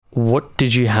What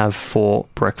did you have for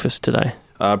breakfast today?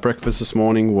 Breakfast this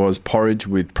morning was porridge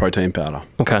with protein powder.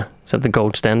 Okay. Is that the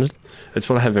gold standard? It's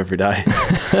what I have every day.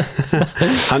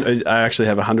 I actually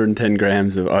have 110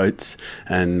 grams of oats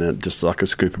and just like a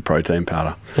scoop of protein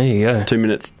powder. There you go. 2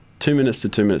 minutes to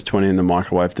 2 minutes 20 in the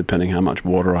microwave, depending how much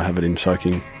water I have it in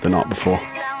soaking the night before.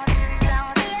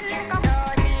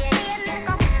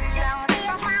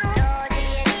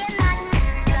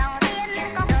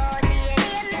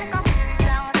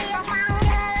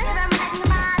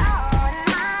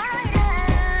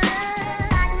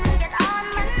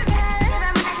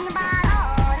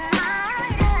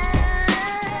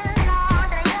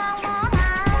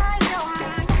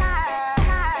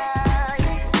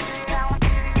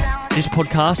 This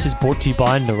podcast is brought to you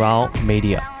by Neural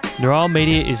Media. Neural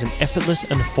Media is an effortless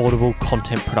and affordable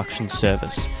content production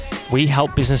service. We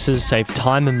help businesses save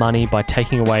time and money by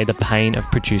taking away the pain of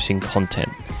producing content.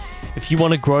 If you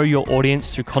want to grow your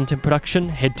audience through content production,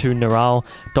 head to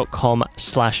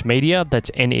neural.com/media. That's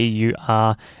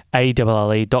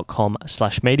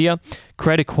NEURALLE.com/media.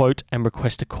 Create a quote and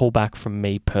request a callback from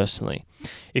me personally.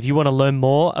 If you want to learn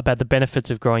more about the benefits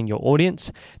of growing your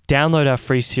audience, download our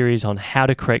free series on how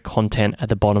to create content at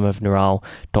the bottom of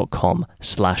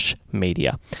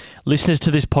neural.com/media. Listeners to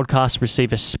this podcast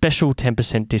receive a special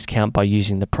 10% discount by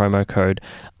using the promo code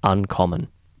UNCOMMON.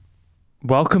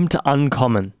 Welcome to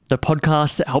Uncommon, the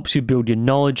podcast that helps you build your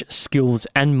knowledge, skills,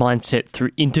 and mindset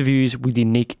through interviews with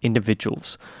unique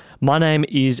individuals. My name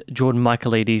is Jordan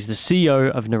Michaelides, the CEO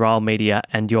of Neural Media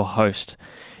and your host.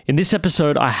 In this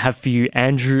episode, I have for you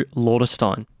Andrew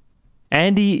Lauterstein.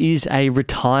 Andy is a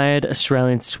retired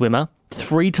Australian swimmer,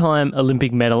 3-time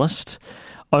Olympic medalist,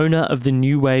 owner of the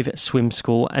New Wave Swim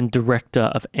School, and director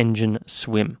of Engine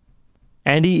Swim.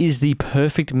 Andy is the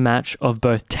perfect match of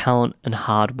both talent and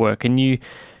hard work, and you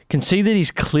can see that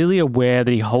he's clearly aware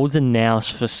that he holds a nous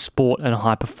for sport and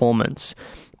high performance,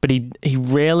 but he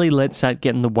rarely lets that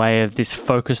get in the way of this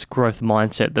focused growth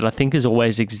mindset that I think has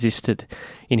always existed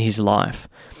in his life.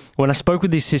 When I spoke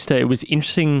with his sister, it was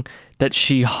interesting that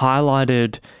she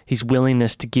highlighted his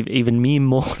willingness to give even mere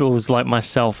mortals like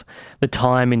myself the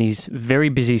time in his very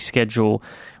busy schedule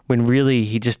when really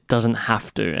he just doesn't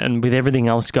have to. And with everything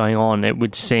else going on, it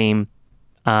would seem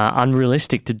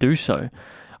unrealistic to do so.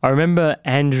 I remember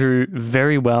Andrew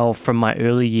very well from my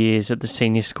early years at the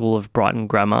senior school of Brighton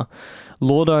Grammar.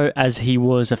 Laudo, as he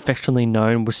was affectionately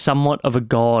known, was somewhat of a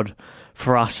god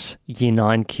for us Year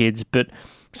 9 kids, but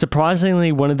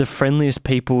surprisingly one of the friendliest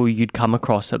people you'd come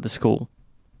across at the school.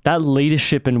 That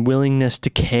leadership and willingness to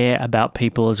care about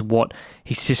people is what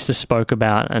his sister spoke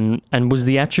about and was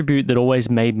the attribute that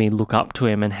always made me look up to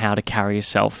him and how to carry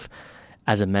yourself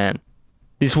as a man.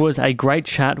 This was a great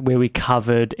chat where we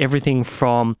covered everything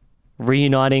from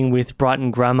reuniting with Brighton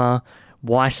Grammar,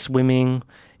 why swimming,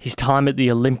 his time at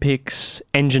the Olympics,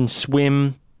 Engine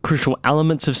Swim, crucial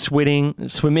elements of swimming,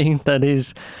 that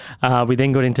is. We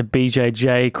then got into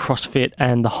BJJ, CrossFit,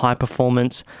 and the high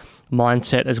performance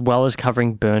mindset, as well as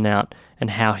covering burnout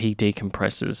and how he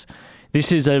decompresses.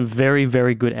 This is a very,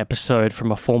 very good episode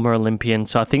from a former Olympian,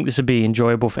 so I think this would be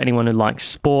enjoyable for anyone who likes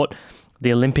sport,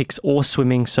 the Olympics, or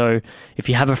swimming. So if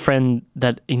you have a friend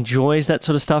that enjoys that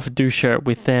sort of stuff, do share it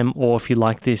with them, or if you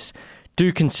like this,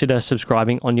 do consider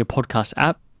subscribing on your podcast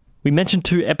app. We mentioned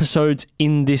 2 episodes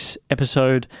in this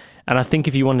episode, and I think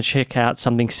if you want to check out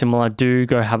something similar, do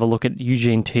go have a look at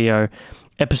Eugene Teo,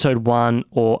 episode 1,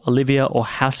 or Olivia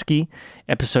Orhowski,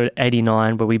 episode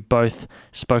 89, where we both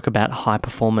spoke about high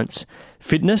performance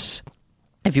fitness.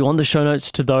 If you want the show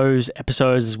notes to those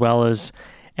episodes as well as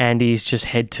Andy's, just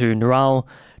head to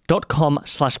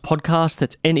neural.com/podcast.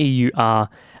 That's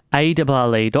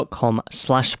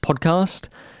NEURALLE.com/podcast.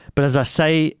 But as I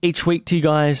say each week to you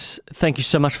guys, thank you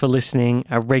so much for listening,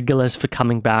 our regulars for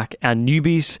coming back, our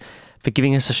newbies for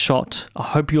giving us a shot. I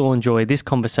hope you all enjoy this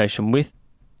conversation with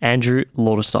Andrew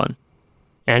Lauterstein.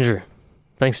 Andrew,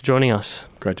 thanks for joining us.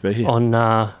 Great to be here. On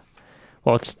well,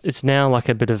 it's now like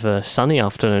a bit of a sunny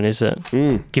afternoon, is it?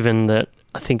 Given that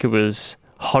I think it was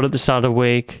hot at the start of the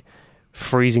week,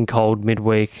 freezing cold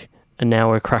midweek, and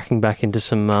now we're cracking back into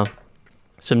some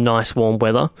nice warm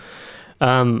weather.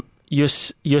 Your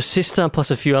sister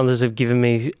plus a few others have given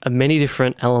me many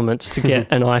different elements to get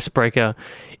an icebreaker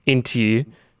into you.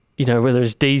 You know, whether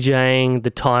it's DJing, the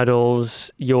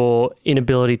titles, your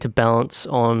inability to balance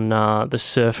on the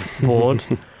surfboard.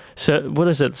 So what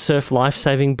is it? Surf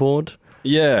life-saving board?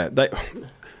 Yeah,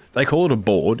 they call it a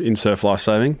board in surf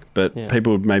life-saving, but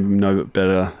people would maybe know it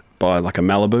better by like a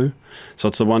Malibu. So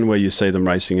it's the one where you see them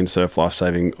racing in surf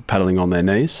life-saving, paddling on their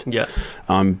knees. Yeah.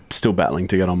 I'm still battling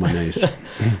to get on my knees.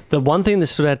 The one thing that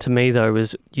stood out to me, though,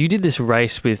 was you did this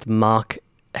race with Mark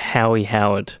Howie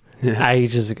Howard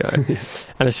ages ago.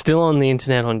 And it's still on the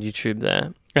internet on YouTube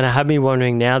there. And it had me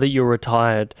wondering, now that you're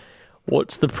retired,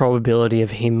 what's the probability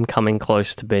of him coming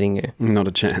close to beating you? Not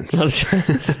a chance. Not a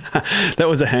chance. That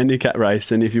was a handicap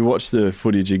race, and if you watch the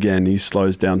footage again, he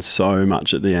slows down so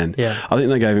much at the end. Yeah. I think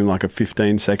they gave him like a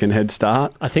 15-second head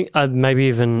start. I think maybe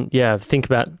even, think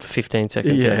about 15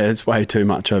 seconds. Yeah, it's way too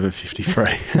much over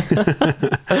 53.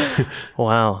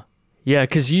 Wow. Yeah,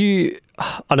 because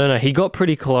I don't know, he got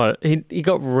pretty close. He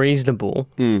got reasonable.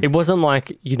 It wasn't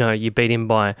like, you beat him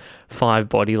by 5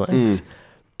 body lengths.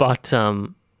 But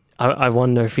I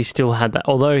wonder if he still had that.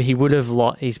 Although he would have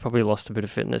he's probably lost a bit of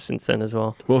fitness since then as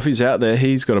well. Well, if he's out there,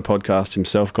 he's got a podcast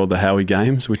himself called The Howie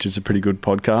Games, which is a pretty good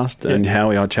podcast. Yeah. And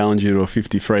Howie, I challenge you to a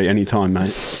 53 anytime,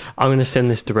 mate. I'm going to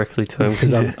send this directly to him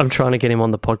because I'm trying to get him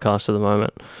on the podcast at the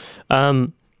moment.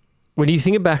 When you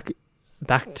think back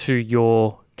to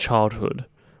your childhood,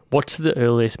 what's the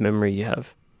earliest memory you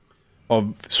have?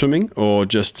 Of swimming or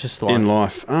just in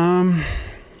life?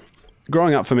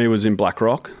 Growing up for me was in Black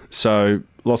Rock. So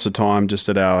lots of time just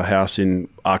at our house in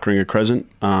Arkringa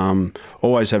Crescent.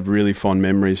 Always have really fond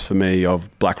memories for me of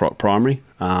Black Rock Primary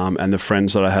and the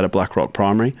friends that I had at Black Rock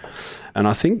Primary. And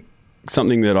I think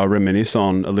something that I reminisce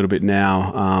on a little bit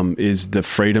now is the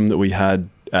freedom that we had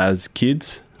as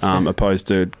kids opposed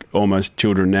to almost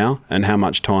children now, and how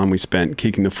much time we spent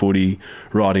kicking the footy,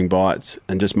 riding bikes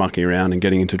and just mucking around and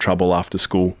getting into trouble after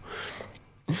school.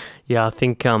 Yeah, I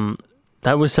think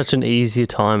that was such an easier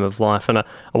time of life. And I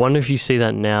wonder if you see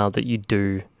that now that you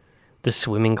do the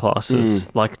swimming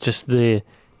classes, like just not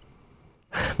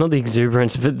the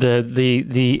exuberance, but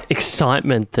the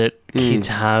excitement that kids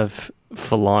have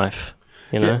for life,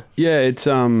 Yeah, it's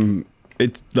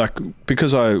like,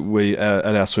 because we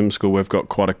at our swim school, we've got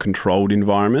quite a controlled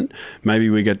environment.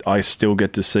 Maybe I still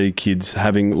get to see kids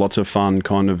having lots of fun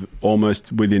kind of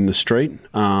almost within the street.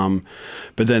 But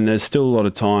then there's still a lot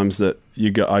of times that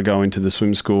I go into the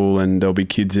swim school and there'll be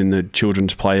kids in the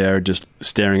children's play area just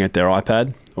staring at their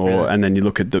iPad. And then you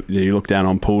look down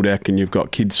on pool deck and you've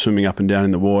got kids swimming up and down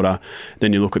in the water.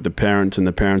 Then you look at the parents and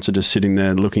the parents are just sitting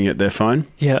there looking at their phone.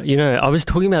 Yeah, I was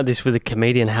talking about this with a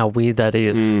comedian, how weird that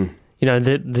is.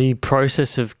 The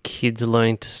process of kids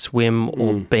learning to swim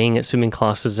or being at swimming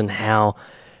classes, and how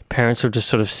parents will just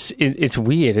sort of, it's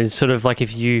weird. It's sort of like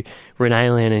if you were an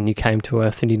alien and you came to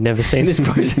Earth and you'd never seen this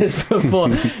process before.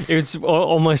 It's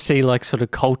almost like sort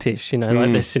of cultish,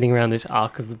 like they're sitting around this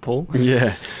arc of the pool.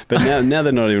 Yeah, but now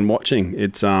they're not even watching.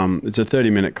 It's a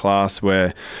 30-minute class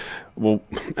where,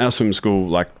 our swim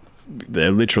school,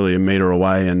 they're literally a metre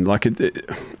away, and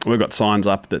we've got signs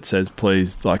up that says,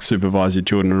 please supervise your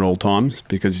children at all times,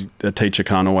 because a teacher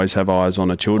can't always have eyes on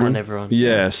a children. On everyone.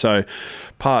 Yeah, so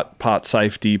part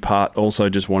safety, part also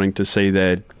just wanting to see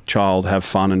their child have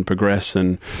fun and progress,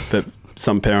 but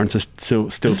some parents are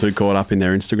still too caught up in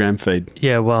their Instagram feed.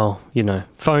 Yeah, well,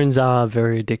 phones are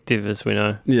very addictive, as we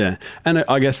know. Yeah, and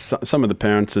I guess some of the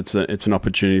parents, it's an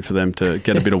opportunity for them to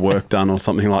get a bit of work done or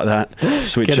something like that.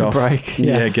 Switch off. Get a break.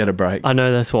 Yeah, get a break. I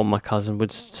know that's what my cousin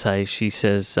would say. She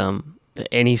says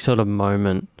any sort of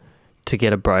moment to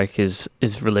get a break is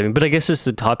relieving. But I guess it's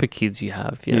the type of kids you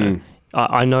have.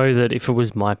 I know that if it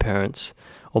was my parents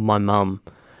or my mum,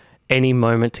 any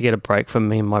moment to get a break from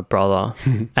me and my brother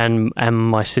and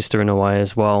my sister in a way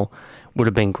as well would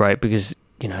have been great, because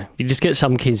you just get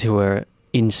some kids who are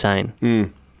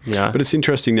insane. But it's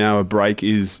interesting now, a break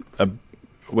is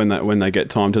when they get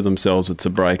time to themselves, it's a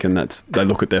break, and they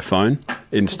look at their phone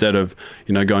instead of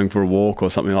going for a walk or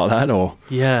something like that. Or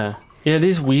yeah, it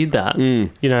is weird that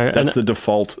that's the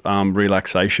default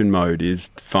relaxation mode is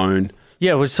phone.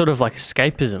 Yeah, it was sort of like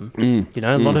escapism.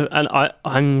 A lot of, and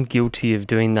I'm guilty of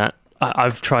doing that.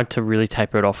 I've tried to really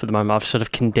taper it off at the moment. I've sort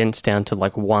of condensed down to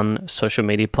one social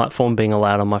media platform being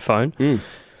allowed on my phone,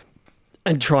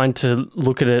 and trying to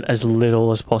look at it as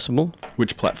little as possible.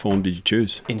 Which platform did you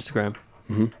choose? Instagram.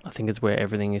 I think it's where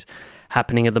everything is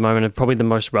happening at the moment, and probably the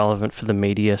most relevant for the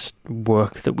media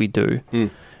work that we do.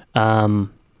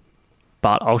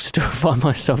 But I'll still find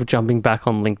myself jumping back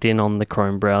on LinkedIn on the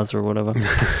Chrome browser or whatever.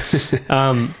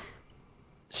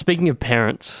 Speaking of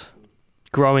parents,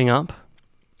 growing up,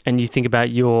 and you think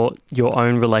about your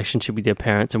own relationship with your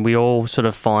parents, and we all sort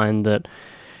of find that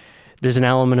there's an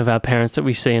element of our parents that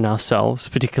we see in ourselves,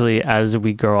 particularly as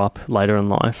we grow up later in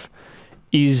life.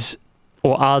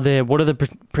 What are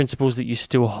the principles that you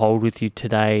still hold with you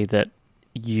today that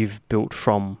you've built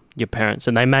from your parents?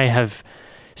 And they may have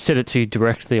said it to you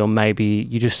directly, or maybe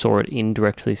you just saw it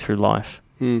indirectly through life.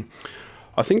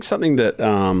 I think something that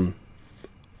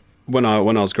when I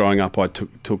was growing up, I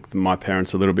took my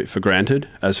parents a little bit for granted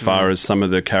as far as some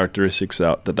of the characteristics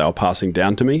that they were passing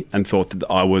down to me, and thought that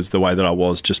I was the way that I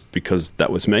was just because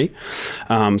that was me.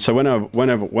 So when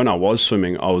I was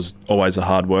swimming, I was always a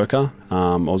hard worker.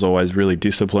 I was always really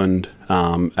disciplined,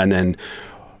 and then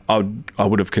I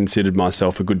would have considered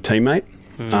myself a good teammate.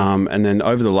 And then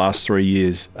over the last 3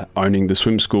 years, owning the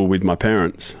swim school with my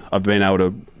parents, I've been able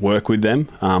to work with them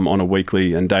on a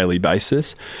weekly and daily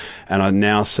basis. And I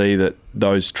now see that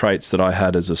those traits that I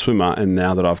had as a swimmer, and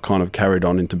now that I've kind of carried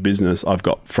on into business, I've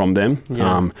got from them.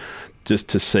 Yeah. Just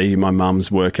to see my mum's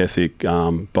work ethic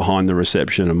behind the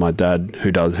reception, and my dad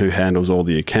who handles all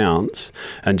the accounts,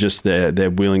 and just their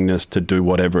willingness to do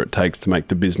whatever it takes to make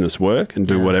the business work, and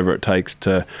do whatever it takes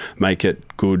to make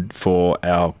it good for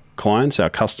our clients, our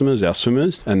customers, our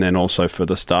swimmers, and then also for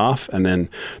the staff, and then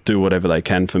do whatever they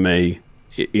can for me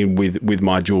with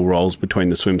my dual roles between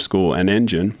the swim school and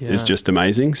engine is just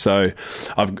amazing. So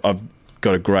I've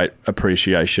got a great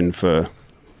appreciation for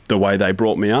the way they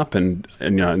brought me up, and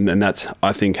that's,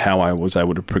 I think, how I was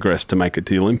able to progress to make it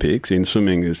to the Olympics in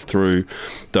swimming, is through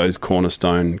those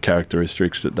cornerstone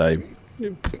characteristics that they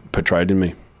portrayed in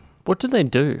me. What do they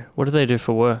do? What do they do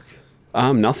for work?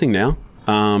 Nothing now.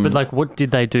 But like, what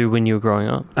did they do when you were growing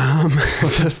up?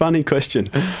 It's a funny question.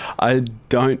 I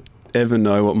don't ever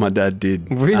know what my dad did.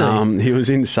 Really? He was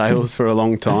in sales for a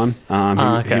long time.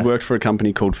 He worked for a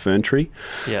company called Ferntree,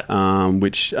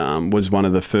 which was one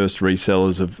of the first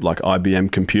resellers of like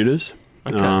IBM computers.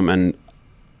 Okay. And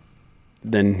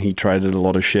then he traded a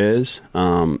lot of shares.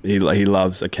 He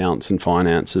loves accounts and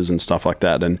finances and stuff like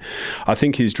that. And I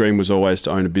think his dream was always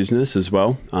to own a business as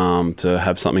well, to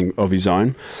have something of his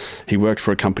own. He worked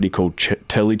for a company called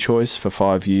TeleChoice for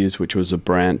 5 years, which was a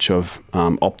branch of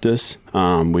Optus,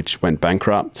 which went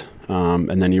bankrupt.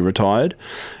 And then he retired.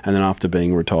 And then after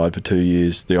being retired for 2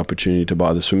 years, the opportunity to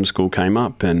buy the swim school came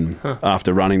up. And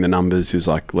after running the numbers, he's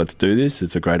like, let's do this.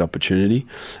 It's a great opportunity.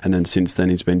 And then since then,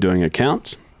 he's been doing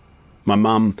accounts. My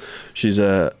mum, she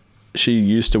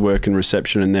used to work in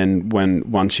reception, and then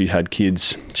once she had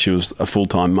kids, she was a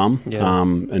full-time mum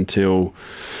until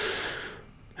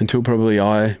probably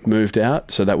I moved out.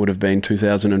 So that would have been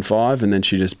 2005, and then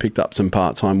she just picked up some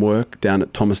part-time work down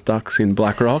at Thomas Ducks in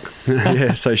Blackrock.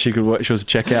 So she could work. She was a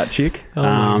checkout chick.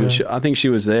 I think she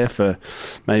was there for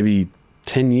maybe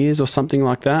 10 years or something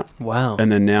like that. Wow.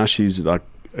 And then now she's like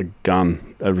a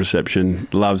gun at reception,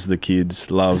 loves the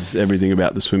kids, loves everything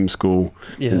about the swim school,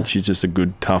 and she's just a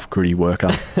good, tough, gritty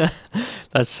worker.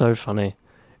 That's so funny.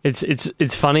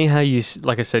 It's funny how you,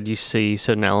 like I said, you see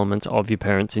certain elements of your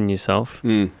parents in yourself.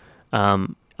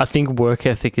 I think work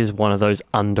ethic is one of those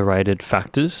underrated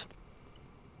factors.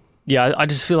 Yeah, I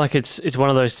just feel like it's one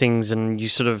of those things, and you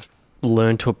sort of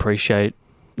learn to appreciate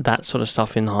that sort of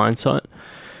stuff in hindsight.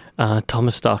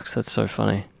 Thomas Ducks, that's so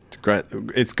funny. It's great.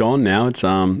 It's gone now. It's a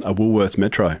Woolworths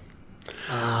Metro.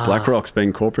 Blackrock's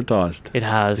been corporatised. It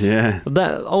has. Yeah.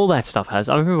 All that stuff has.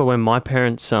 I remember when my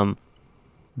parents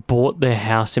bought their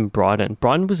house in Brighton.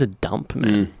 Brighton was a dump,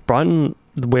 man. Brighton,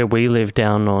 where we live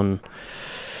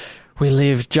we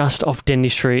live just off Denny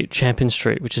Street, Champion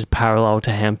Street, which is parallel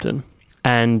to Hampton.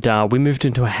 And we moved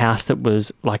into a house that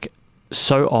was like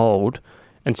so old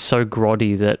and so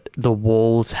grotty that the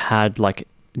walls had like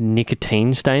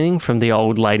nicotine staining from the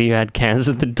old lady who had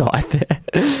cancer that died there.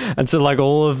 And so like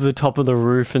all of the top of the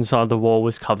roof and side of the wall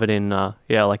was covered in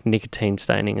like nicotine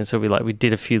staining. And so we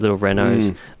did a few little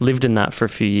renos, lived in that for a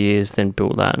few years, then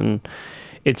built that. And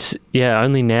it's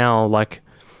only now, like,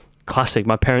 classic,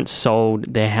 my parents sold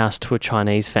their house to a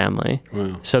Chinese family.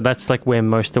 Wow. So that's like where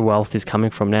most of the wealth is coming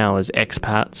from now, is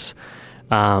expats.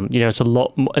 It's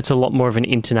a lot more of an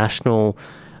international,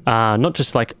 not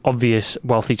just like obvious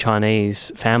wealthy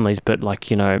Chinese families, but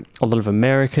like, a lot of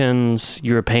Americans,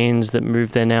 Europeans that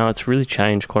move there now. It's really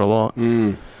changed quite a lot.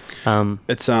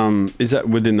 It's is that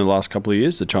within the last couple of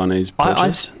years, the Chinese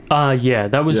purchase?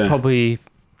 That was probably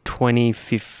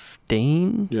 2015.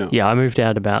 Yeah, I moved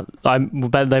out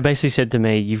they basically said to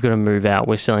me, you've got to move out.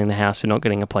 We're selling the house. We're not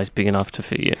getting a place big enough to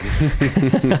fit you.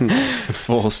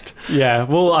 Forced. Yeah,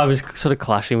 well, I was sort of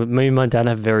clashing with me and my dad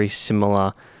have very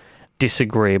similar,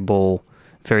 disagreeable,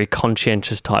 very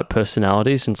conscientious type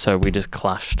personalities, and so we just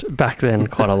clashed back then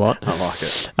quite a lot. I like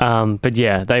it. But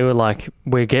yeah, they were like,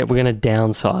 we're going to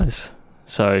downsize,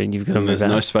 so you've got to move out.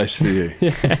 There's no space for you.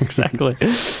 Yeah, exactly.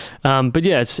 But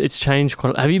yeah, it's changed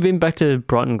quite. Have you been back to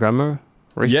Brighton Grammar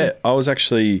recently? Yeah, I was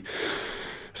actually.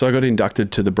 So I got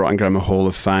inducted to the Brighton Grammar Hall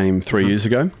of Fame 3 years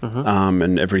ago,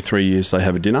 and every 3 years they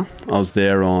have a dinner. I was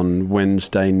there on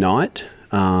Wednesday night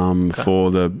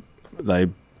they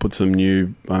put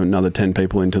another 10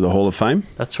 people into the Hall of Fame.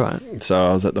 That's right. So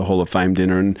I was at the Hall of Fame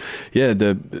dinner, and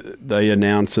they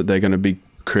announced that they're going to be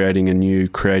creating a new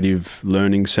creative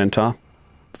learning centre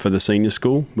for the senior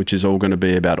school, which is all going to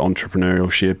be about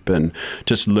entrepreneurship and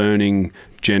just learning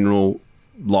general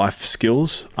life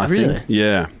skills. I think.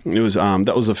 Yeah, it was.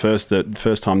 That was the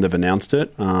first time they've announced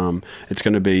it. It's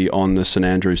going to be on the St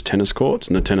Andrews tennis courts,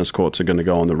 and the tennis courts are going to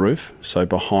go on the roof, so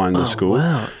behind the school.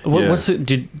 Wow. What's it?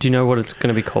 Do you know what it's going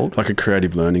to be called? Like a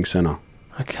creative learning centre.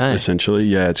 Okay. Essentially,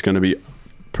 yeah, it's going to be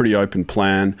pretty open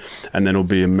plan, and then it'll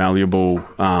be a malleable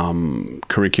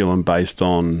curriculum based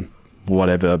on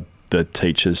whatever the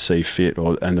teachers see fit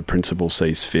and the principal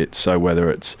sees fit. So whether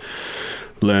it's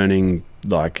learning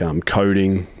like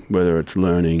coding, whether it's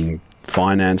learning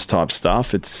finance type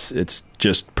stuff, it's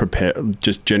just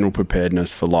general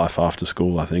preparedness for life after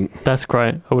school, I think. That's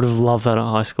great. I would have loved that at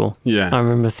high school. Yeah. I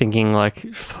remember thinking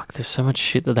like, fuck, there's so much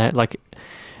shit that they like.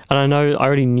 And I know I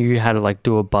already knew how to like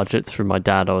do a budget through my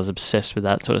dad. I was obsessed with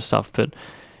that sort of stuff. But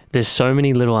there's so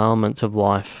many little elements of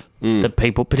life that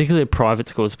people, particularly at private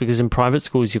schools, because in private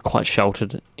schools you're quite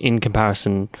sheltered in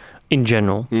comparison, in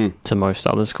general, to most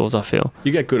other schools, I feel.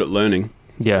 You get good at learning.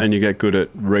 Yeah. And you get good at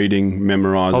reading,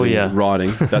 memorising,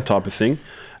 writing, that type of thing.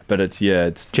 But it's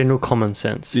general common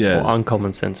sense. Yeah. Or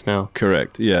uncommon sense now.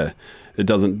 Correct. Yeah. It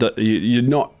doesn't. You're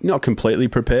not completely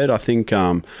prepared. I think.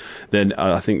 I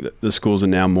think that the schools are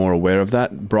now more aware of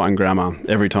that. Brighton Grammar.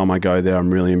 Every time I go there,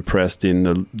 I'm really impressed in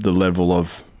the level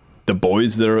of the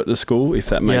boys that are at the school. If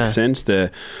that makes sense,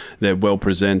 they're well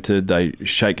presented. They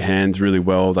shake hands really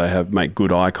well. They make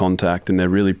good eye contact, and they're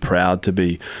really proud to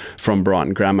be from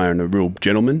Brighton Grammar and a real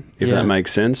gentleman. If that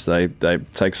makes sense, they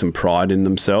take some pride in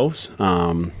themselves.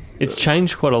 It's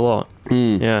changed quite a lot.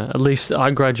 Yeah. At least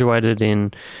I graduated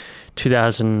in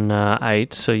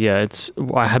 2008, so yeah,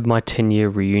 I had my 10-year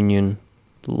reunion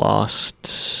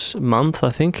last month,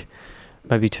 I think,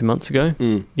 maybe 2 months ago.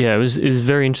 Yeah, it was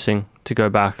very interesting to go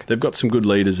back. They've got some good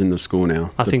leaders in the school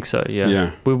now. I think so.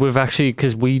 Yeah. We've actually,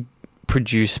 because we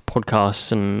produce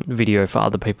podcasts and video for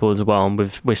other people as well, and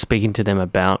we're speaking to them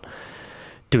about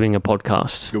doing a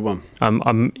podcast. Good one.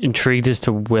 I'm intrigued as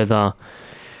to whether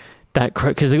that,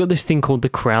 because they've got this thing called the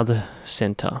Crowther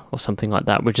Centre or something like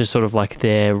that, which is sort of like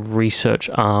their research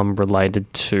arm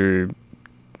related to,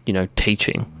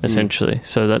 teaching, essentially.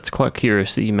 So that's quite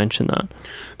curious that you mentioned that.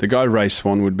 The guy, Ray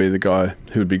Swan, would be the guy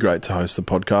who would be great to host the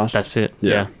podcast. That's it.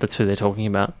 Yeah. That's who they're talking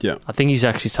about. Yeah. I think he's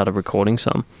actually started recording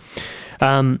some.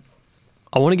 I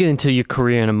want to get into your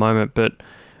career in a moment, but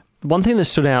one thing that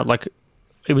stood out, like,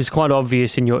 it was quite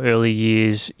obvious in your early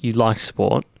years you liked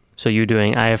sport. So you were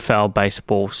doing AFL,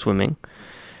 baseball, swimming.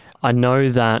 I know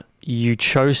that you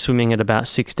chose swimming at about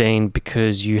 16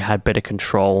 because you had better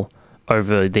control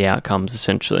over the outcomes,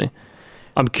 essentially.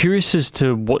 I'm curious as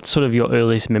to what sort of your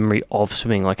earliest memory of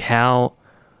swimming, like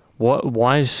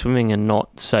why is swimming and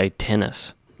not, say,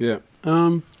 tennis? Yeah.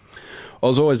 I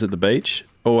was always at the beach.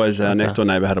 Always our next door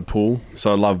neighbour had a pool,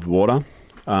 so I loved water.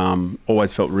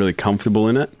 Always felt really comfortable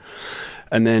in it.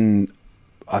 And then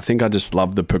I think I just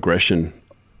loved the progression.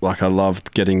 Like, I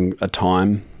loved getting a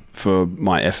time for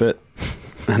my effort,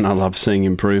 and I love seeing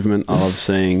improvement. I love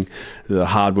seeing the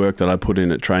hard work that I put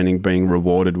in at training being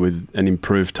rewarded with an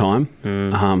improved time,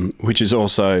 which is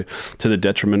also to the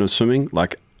detriment of swimming.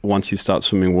 Like, once you start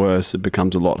swimming worse, it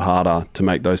becomes a lot harder to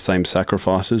make those same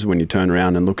sacrifices when you turn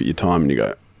around and look at your time and you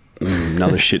go,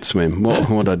 another shit swim. What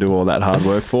did I do all that hard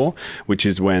work for? Which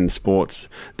is when sports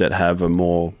that have a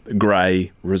more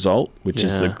grey result, which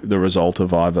is the result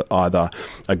of either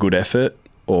a good effort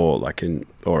or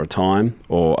a time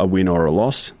or a win or a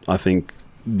loss, I think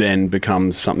then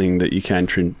becomes something that you can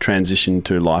transition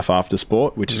to life after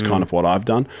sport, which is kind of what I've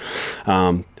done.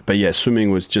 But yeah,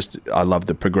 swimming was just, I love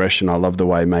the progression. I love the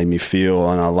way it made me feel,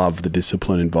 and I love the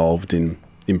discipline involved in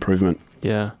improvement.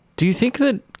 Yeah. Do you think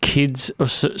that kids or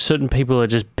certain people are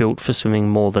just built for swimming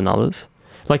more than others?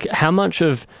 Like, how much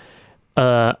of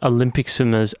Olympic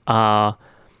swimmers are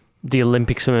the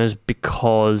Olympic swimmers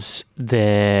because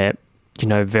they're,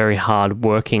 very hard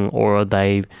working, or are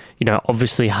they,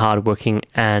 obviously hard working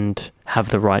and have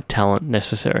the right talent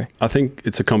necessary? I think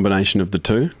it's a combination of the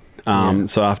two.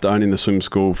 So after owning the swim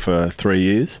school for 3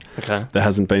 years, there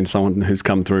hasn't been someone who's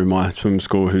come through my swim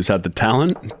school who's had the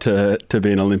talent to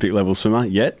be an Olympic level swimmer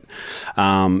yet.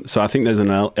 So I think there's an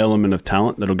element of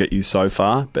talent that'll get you so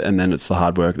far, and then it's the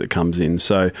hard work that comes in.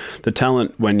 So the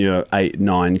talent when you're 8,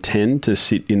 9, 10 to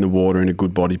sit in the water in a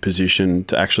good body position,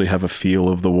 to actually have a feel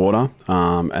of the water,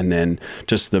 and then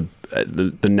just the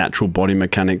the natural body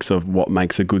mechanics of what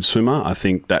makes a good swimmer. I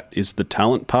think that is the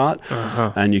talent part,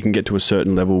 and you can get to a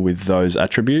certain level with those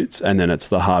attributes, and then it's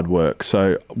the hard work.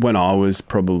 So when I was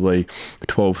probably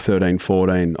 12, 13,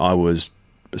 14, I was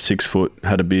 6 foot,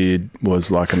 had a beard, was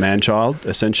like a man-child,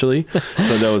 essentially.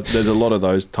 So there's a lot of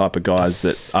those type of guys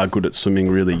that are good at swimming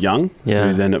really young,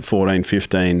 who then at 14,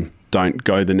 15 don't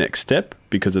go the next step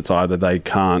because it's either they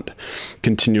can't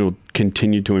continue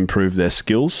to improve their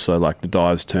skills, so like the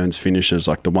dives, turns, finishes,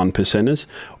 like the 1%ers,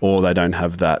 or they don't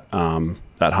have that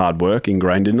that hard work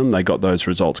ingrained in them. They got those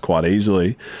results quite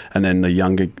easily. And then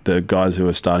the guys who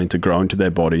are starting to grow into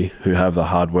their body, who have the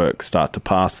hard work, start to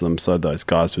pass them. So those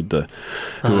guys who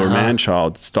are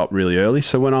man-child stop really early.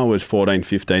 So when I was 14,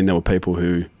 15, there were people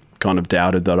who kind of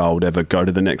doubted that I would ever go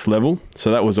to the next level. So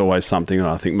that was always something that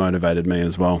I think motivated me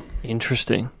as well.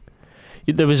 Interesting.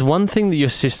 There was one thing that your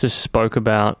sister spoke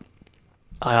about.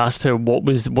 I asked her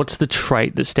what's the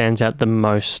trait that stands out the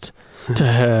most to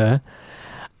her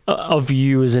of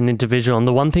you as an individual, and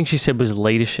the one thing she said was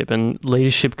leadership, and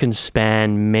leadership can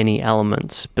span many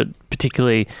elements, but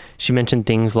particularly she mentioned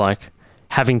things like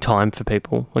having time for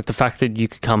people, like the fact that you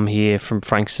could come here from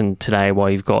Frankston today while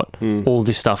you've got all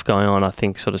this stuff going on, I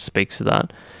think sort of speaks to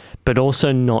that, but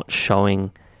also not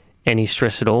showing any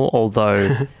stress at all,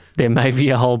 although there may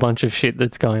be a whole bunch of shit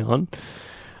that's going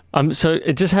on. So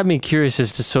it just had me curious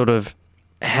as to sort of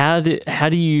how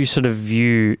do you sort of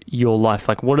view your life?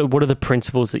 Like what are the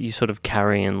principles that you sort of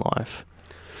carry in life?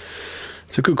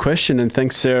 It's a good question, and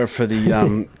thanks, Sarah, for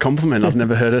the compliment. I've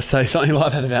never heard her say something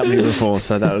like that about me before,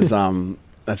 so that was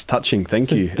that's touching.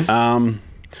 Thank you.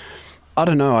 I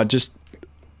don't know.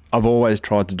 I've always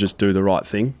tried to just do the right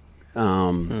thing.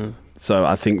 So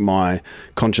I think my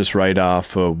conscious radar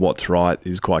for what's right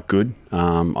is quite good.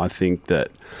 I think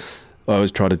that I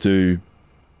always try to do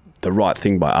the right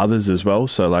thing by others as well.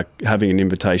 So like having an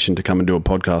invitation to come and do a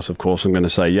podcast, of course, I'm going to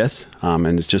say yes.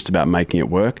 And it's just about making it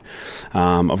work.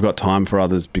 I've got time for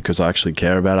others because I actually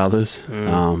care about others.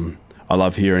 I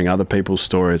love hearing other people's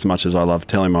story as much as I love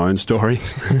telling my own story,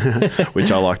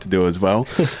 which I like to do as well.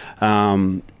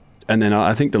 And then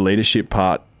I think the leadership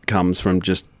part comes from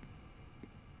just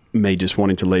me just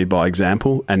wanting to lead by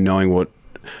example and knowing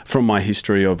from my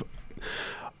history of,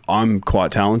 I'm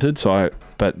quite talented,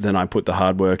 but then I put the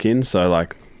hard work in. So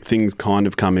like things kind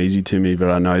of come easy to me,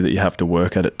 but I know that you have to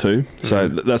work at it too. So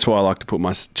that's why I like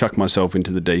to chuck myself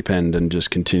into the deep end and just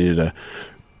continue to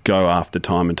go after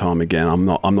time and time again. I'm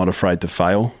not afraid to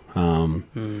fail.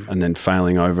 And then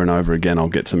failing over and over again, I'll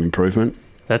get some improvement.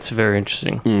 That's very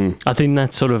interesting. I think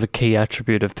that's sort of a key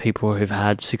attribute of people who've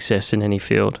had success in any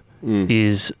field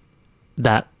is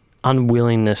that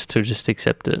unwillingness to just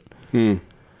accept it.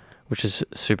 Which is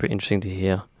super interesting to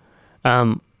hear.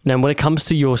 Now, when it comes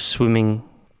to your swimming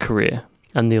career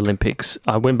and the Olympics,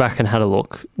 I went back and had a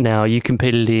look. Now, you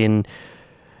competed in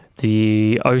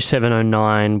the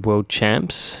 07-09 World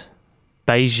Champs,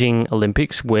 Beijing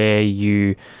Olympics, where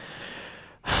you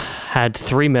had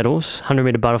 3 medals,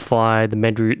 100-meter butterfly, the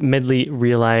medley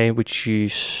relay, which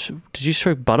did you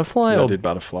stroke butterfly? Yeah, I did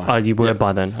butterfly. Oh, you were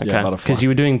by then? Okay. Yeah, butterfly. Because you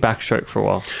were doing backstroke for a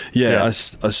while. Yeah. I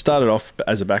started off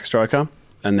as a backstroker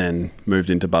and then moved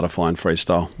into butterfly and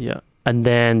freestyle. Yeah. And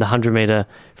then the 100-meter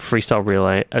freestyle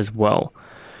relay as well.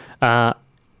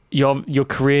 Your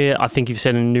career, I think you've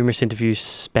said in numerous interviews,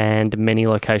 spanned many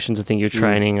locations. I think you were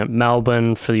training at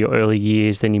Melbourne for your early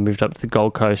years, then you moved up to the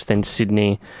Gold Coast, then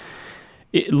Sydney.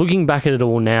 Looking back at it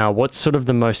all now, what's sort of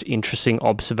the most interesting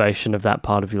observation of that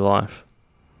part of your life?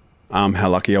 How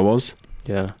lucky I was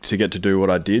to get to do what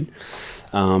I did.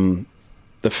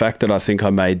 The fact that I think I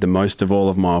made the most of all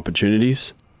of my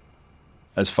opportunities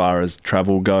as far as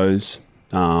travel goes.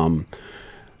 I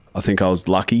think I was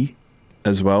lucky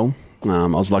as well. I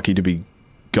was lucky to be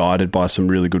guided by some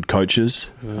really good coaches.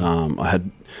 I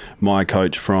had my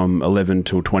coach from 11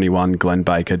 till 21, Glenn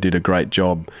Baker, did a great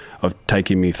job of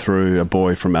taking me through a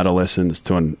boy from adolescence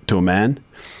to a man.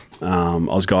 I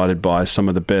was guided by some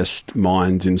of the best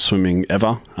minds in swimming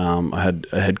ever. I had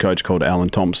a head coach called Alan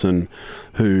Thompson,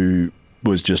 who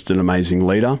was just an amazing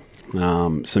leader.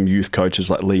 Some youth coaches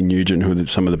like Lee Nugent, who are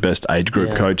some of the best age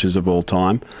group coaches of all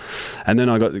time. And then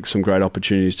I got some great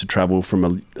opportunities to travel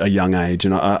from a young age.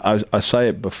 And I say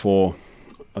it before,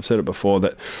 I've said it before,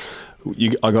 that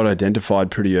I got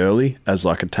identified pretty early as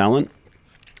like a talent.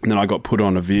 And then I got put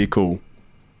on a vehicle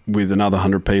with another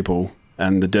 100 people,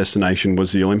 and the destination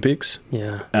was the Olympics.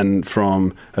 Yeah. And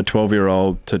from a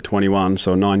 12-year-old to 21,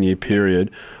 so a 9-year period,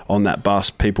 on that bus,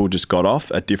 people just got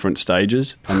off at different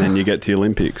stages, and then you get to the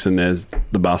Olympics and there's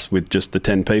the bus with just the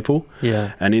 10 people.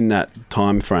 Yeah. And in that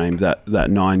time frame, that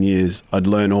 9 years, I'd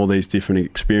learn all these different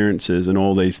experiences and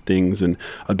all these things, and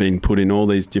I'd been put in all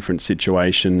these different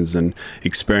situations and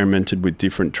experimented with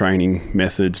different training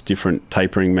methods, different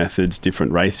tapering methods,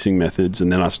 different racing methods,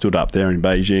 and then I stood up there in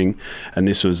Beijing, and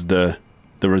this was the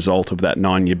result of that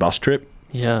 9-year bus trip.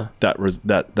 Yeah.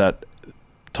 That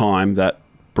time, that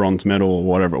bronze medal or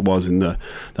whatever it was in the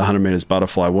 100 metres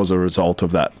butterfly was a result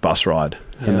of that bus ride.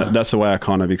 And that's the way I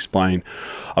kind of explain.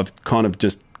 I've kind of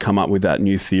just come up with that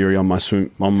new theory on my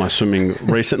swimming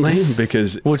recently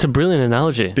because... Well, it's a brilliant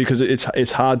analogy. Because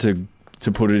it's hard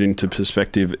to put it into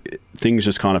perspective. Things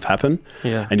just kind of happen.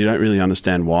 Yeah. And you don't really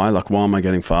understand why. Like, why am I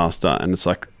getting faster? And it's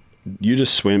like, you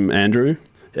just swim, Andrew.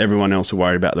 Everyone else will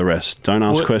worry about the rest. Don't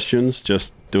ask questions,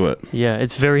 just do it. Yeah,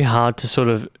 it's very hard to sort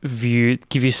of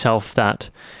give yourself that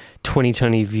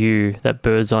 2020 view, that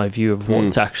bird's eye view of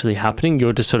what's actually happening.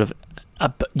 You're just sort of,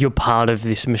 you're part of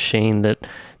this machine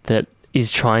that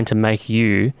is trying to make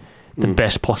you the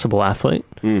best possible athlete,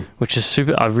 which is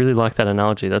super. I really like that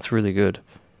analogy. That's really good.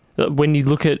 When you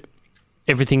look at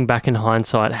everything back in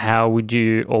hindsight, how would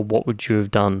you, or what would you have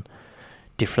done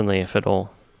differently, if at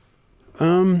all?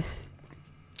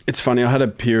 It's funny, I had a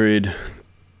period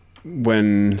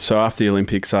after the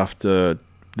Olympics, after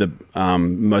the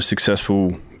most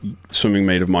successful swimming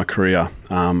meet of my career,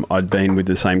 I'd been with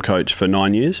the same coach for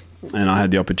 9 years, and I had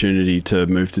the opportunity to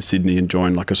move to Sydney and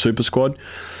join like a super squad,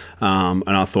 and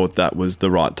I thought that was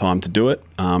the right time to do it.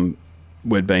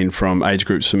 We'd been from age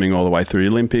group swimming all the way through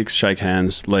the Olympics, shake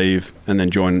hands, leave, and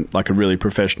then join like a really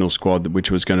professional squad,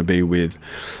 which was going to be with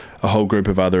a whole group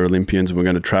of other Olympians, and we're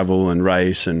going to travel and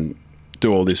race and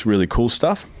do all this really cool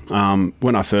stuff.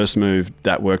 When I first moved,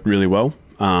 that worked really well.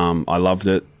 I loved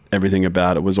it. Everything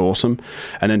about it was awesome.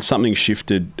 And then something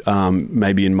shifted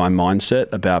maybe in my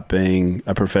mindset about being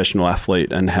a professional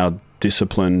athlete and how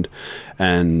disciplined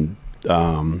and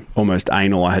almost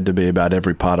anal I had to be about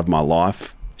every part of my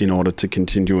life in order to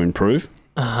continue to improve.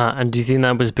 And do you think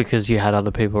that was because you had other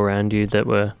people around you that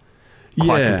were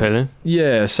quite competitive?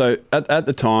 Yeah. So at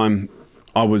the time,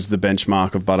 I was the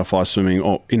benchmark of butterfly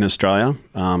swimming in Australia,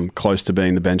 close to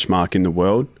being the benchmark in the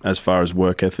world as far as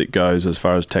work ethic goes, as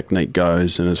far as technique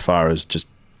goes, and as far as just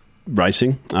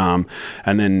racing. And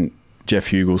then Jeff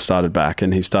Hugel started back,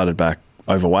 and he started back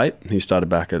overweight. He started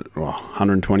back at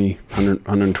 120,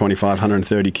 125,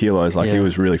 130 kilos. He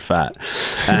was really fat.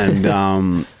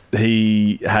 And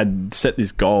he had set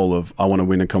this goal of, I want to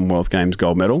win a Commonwealth Games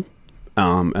gold medal,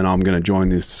 and I'm going to join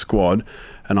this squad,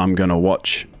 and I'm going to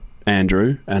watch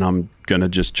Andrew, and I'm going to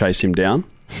just chase him down.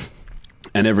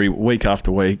 And every week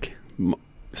after week,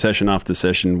 session after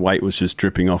session, weight was just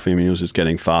dripping off him, and he was just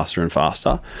getting faster and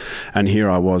faster. And here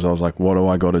I was like, what do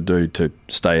I got to do to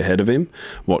stay ahead of him?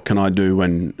 What can I do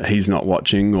when he's not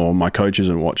watching or my coach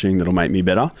isn't watching that'll make me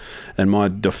better? And my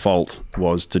default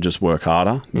was to just work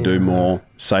harder, do more,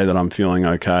 say that I'm feeling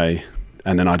okay,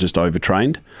 and then I just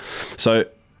overtrained. So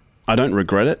I don't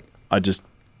regret it.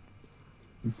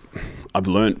 I've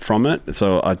learnt from it,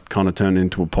 so I kind of turned it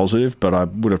into a positive, but I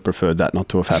would have preferred that not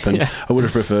to have happened. Yeah. I would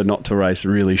have preferred not to race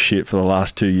really shit for the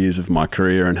last 2 years of my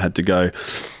career and had to go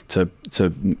to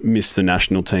miss the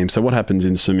national team. So what happens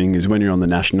in swimming is when you're on the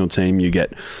national team, you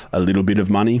get a little bit of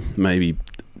money, maybe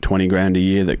 20 grand a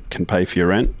year that can pay for your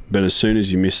rent. But as soon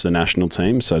as you miss the national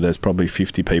team, so there's probably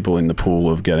 50 people in the pool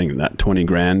of getting that 20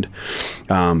 grand,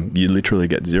 you literally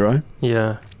get zero.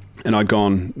 Yeah. And I'd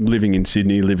gone living in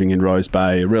Sydney, living in Rose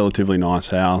Bay, a relatively nice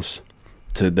house,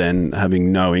 to then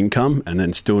having no income and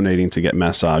then still needing to get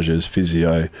massages,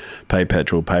 physio, pay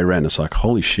petrol, pay rent. It's like,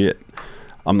 holy shit,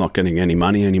 I'm not getting any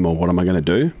money anymore. What am I going to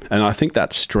do? And I think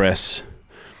that stress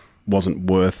wasn't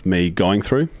worth me going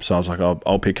through. So I was like,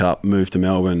 I'll pick up, move to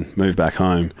Melbourne, move back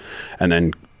home, and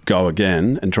then go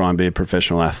again and try and be a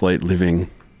professional athlete living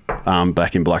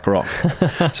back in Black Rock.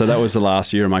 So that was the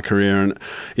last year of my career,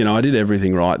 and I did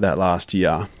everything right that last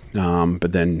year,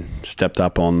 but then stepped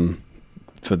up on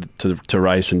to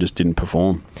race and just didn't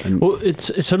perform. Well, it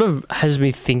sort of has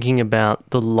me thinking about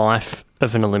the life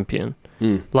of an Olympian.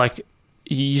 Like,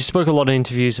 you spoke a lot in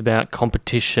interviews about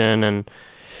competition, and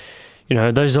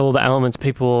those are all the elements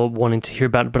people are wanting to hear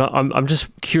about. But I'm just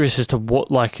curious as to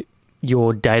what like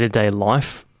your day-to-day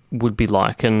life would be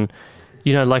like, and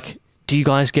do you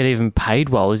guys get even paid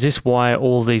well? Is this why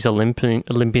all these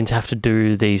Olympians have to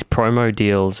do these promo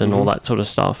deals and all that sort of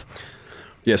stuff?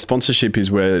 Yeah, sponsorship is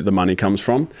where the money comes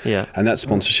from. Yeah. And that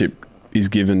sponsorship is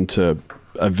given to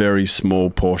a very small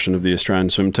portion of the Australian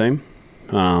swim team.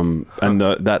 and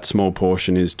that small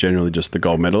portion is generally just the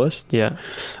gold medalists. Yeah.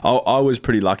 I was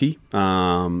pretty lucky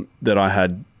that I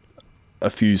had a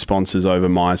few sponsors over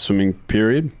my swimming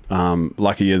period,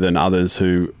 luckier than others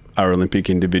who are Olympic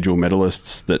individual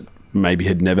medalists that maybe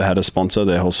had never had a sponsor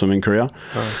their whole swimming career.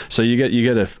 Oh. So you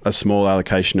get a small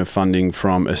allocation of funding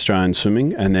from Australian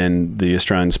Swimming, and then the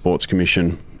Australian Sports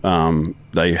Commission,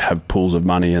 they have pools of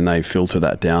money and they filter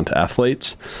that down to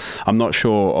athletes. I'm not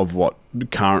sure of what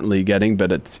currently getting,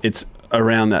 but it's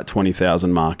around that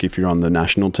 20,000 mark if you're on the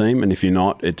national team, and if you're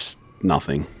not, it's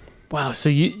nothing. Wow, so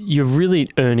you're really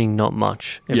earning not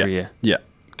much every year. Yeah,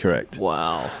 correct.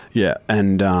 Wow. Yeah,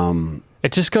 and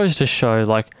it just goes to show,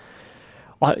 like,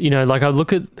 I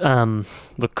look at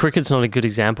look, cricket's not a good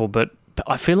example, but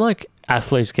I feel like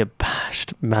athletes get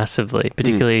bashed massively,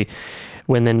 particularly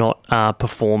when they're not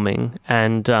performing,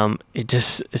 and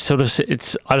it's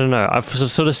I don't know. I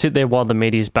sort of sit there while the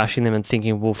media's bashing them and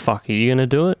thinking, well, fuck, are you going to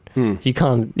do it? You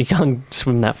can't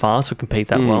swim that fast or compete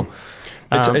that well.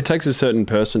 It takes a certain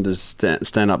person to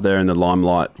stand up there in the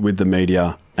limelight with the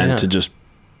media and to just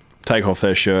take off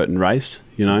their shirt and race,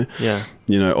 Yeah.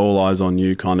 All eyes on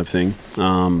you kind of thing.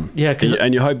 And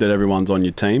you hope that everyone's on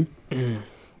your team. Yeah,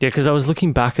 because I was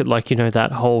looking back at, like,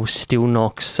 that whole Still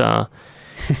Knocks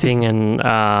thing, and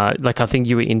I think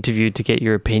you were interviewed to get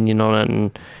your opinion on it,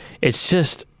 and it's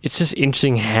just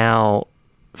interesting how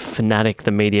fanatic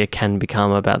the media can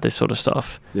become about this sort of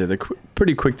stuff. Yeah, they're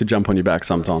pretty quick to jump on your back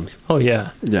sometimes. Oh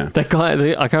yeah. That guy,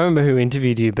 I can't remember who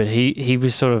interviewed you, but he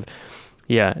was sort of,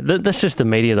 that's just the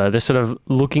media though. They're sort of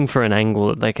looking for an angle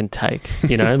that they can take,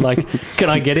 like, can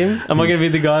I get him? Am I going to be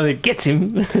the guy that gets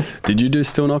him? Did you do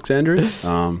Still Knocks, Andrew?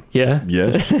 Yeah.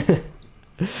 Yes.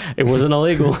 It wasn't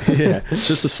illegal. Yeah, it's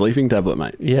just a sleeping tablet,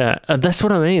 mate. Yeah, that's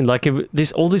what I mean. Like,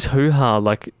 all this hoo-ha,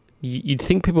 like, you'd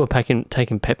think people are taking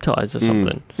peptides or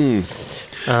something.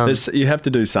 You have to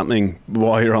do something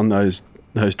while you're on those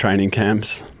training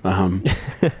camps.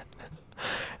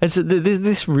 It's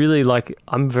this really, like,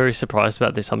 I'm very surprised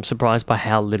about this. I'm surprised by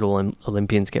how little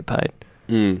Olympians get paid.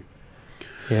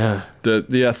 Yeah.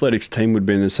 The athletics team would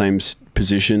be in the same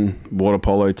position. Water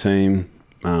polo team.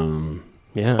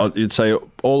 Yeah. You'd say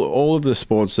all of the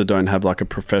sports that don't have, like, a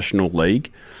professional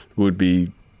league would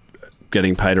be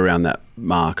getting paid around that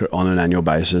mark on an annual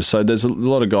basis. So there's a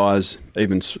lot of guys,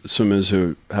 even swimmers,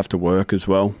 who have to work as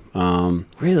well.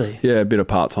 Really? Yeah, a bit of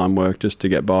part-time work just to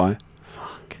get by.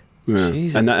 Fuck. Yeah.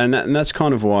 Jesus. And that's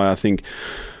kind of why I think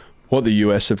what the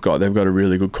US have got, they've got a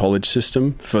really good college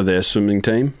system for their swimming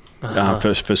team.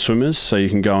 For swimmers, so you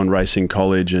can go and race in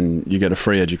college and you get a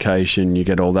free education, you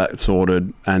get all that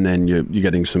sorted, and then you're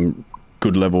getting some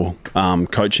good level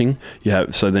coaching.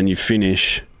 Then you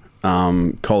finish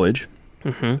college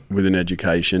with an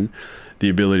education, the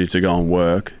ability to go and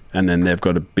work, and then they've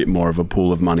got a bit more of a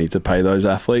pool of money to pay those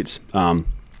athletes.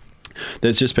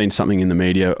 There's just been something in the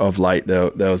media of late.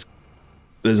 There's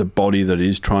a body that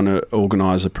is trying to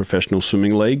organise a professional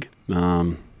swimming league.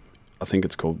 I think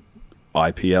it's called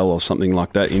IPL or something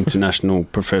like that, International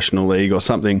Professional League or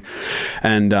something,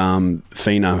 and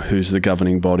FINA, who's the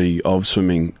governing body of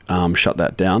swimming, shut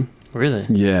that down. Really?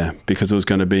 Yeah, because it was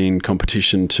going to be in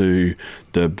competition to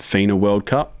the FINA World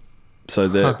Cup, so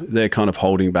they're kind of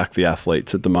holding back the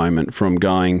athletes at the moment from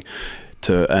going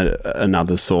to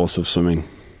another source of swimming.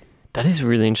 That is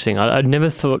really interesting. I'd never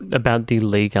thought about the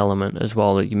league element as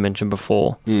well that you mentioned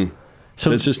before.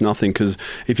 So it's just nothing, because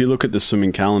if you look at the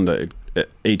swimming calendar,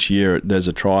 each year there's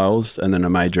a trials and then a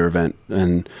major event,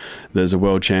 and there's a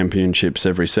World Championships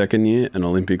every second year, an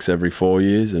Olympics every 4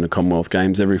 years, and a Commonwealth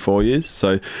Games every 4 years.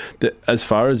 So as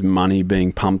far as money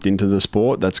being pumped into the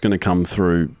sport, that's going to come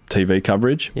through TV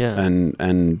coverage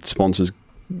and sponsors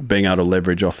being able to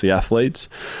leverage off the athletes.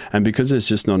 And because there's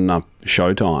just not enough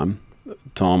showtime,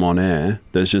 time on air,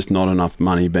 there's just not enough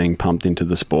money being pumped into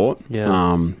the sport.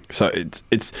 So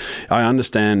it's I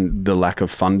understand the lack of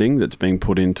funding that's being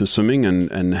put into swimming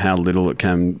and how little it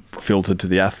can filter to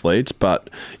the athletes, but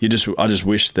I just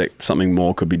wish that something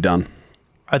more could be done.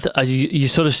 You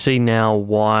sort of see now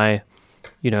why,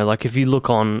 like, if you look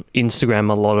on Instagram,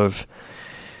 a lot of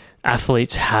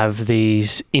athletes have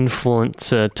these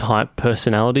influencer type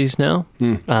personalities now.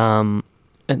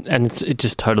 And it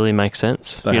just totally makes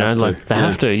sense. They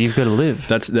have to. You've got to live.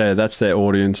 That's their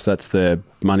audience. That's their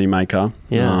money maker.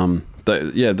 Yeah.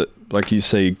 Like you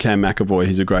see, Cam McAvoy,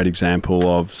 he's a great example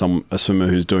of a swimmer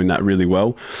who's doing that really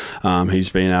well. He's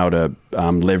been able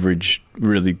to leverage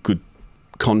really good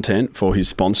content for his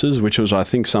sponsors, which was, I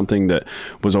think, something that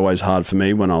was always hard for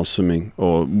me when I was swimming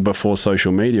or before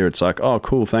social media. It's like, oh,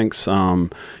 cool, thanks,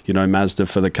 Mazda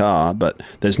for the car, but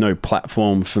there's no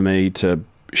platform for me to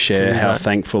share how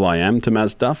thankful I am to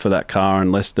Mazda for that car,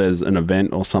 unless there's an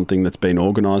event or something that's been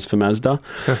organised for Mazda.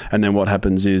 And then what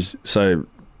happens is, so,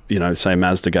 you know, say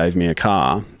Mazda gave me a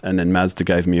car, and then Mazda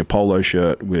gave me a polo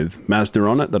shirt with Mazda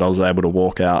on it that I was able to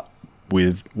walk out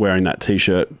with wearing that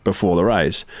T-shirt before the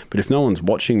race. But if no one's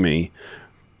watching me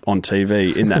on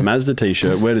TV in that Mazda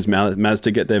T-shirt, where does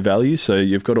Mazda get their value? So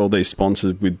you've got all these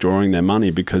sponsors withdrawing their money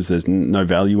because there's no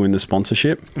value in the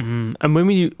sponsorship. And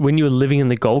when you were living in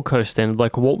the Gold Coast, then,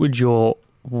 like, what would your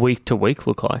week to week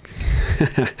look like?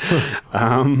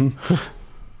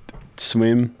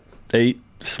 Swim, eat,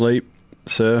 sleep,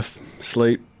 surf,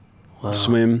 sleep,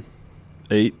 swim,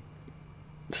 eat,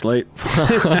 sleep.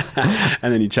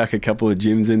 And then you chuck a couple of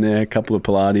gyms in there, a couple of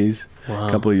Pilates, a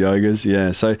couple of yogas.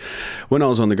 Yeah. So when I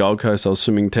was on the Gold Coast, I was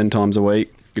swimming 10 times a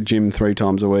week, gym 3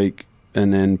 times a week,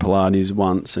 and then Pilates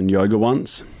once and yoga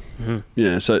once.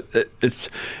 Yeah. So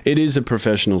it is a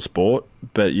professional sport,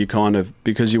 but you kind of,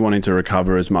 because you're wanting to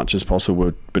recover as much as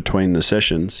possible between the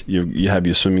sessions, you have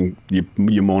your swimming,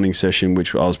 your morning session,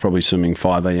 which I was probably swimming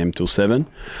 5 a.m. till 7.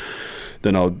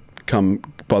 Then I'd come,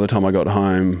 by the time I got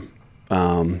home,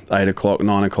 8 o'clock,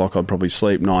 9 o'clock, I'd probably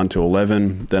sleep 9 to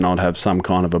 11. Then I'd have some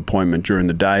kind of appointment during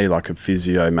the day, like a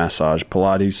physio, massage,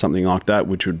 Pilates, something like that,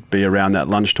 which would be around that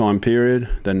lunchtime period.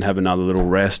 Then have another little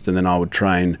rest, and then I would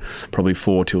train probably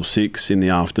 4 till 6 in the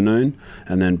afternoon.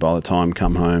 And then by the time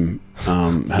come home,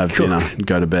 have dinner,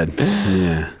 go to bed.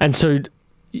 Yeah. And so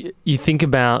you think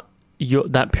about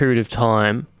that period of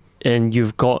time, and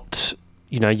you've got,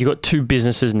 you know, you've got 2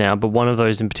 businesses now, but one of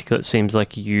those in particular, it seems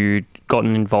like you'd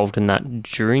gotten involved in that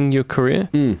during your career.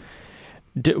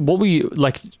 What were you,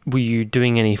 like, were you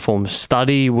doing any form of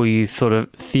study? Were you sort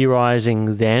of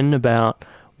theorizing then about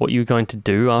what you were going to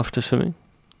do after swimming?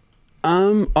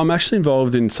 I'm actually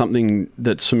involved in something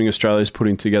that Swimming Australia is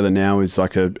putting together now, is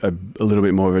like a little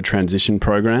bit more of a transition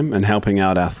program and helping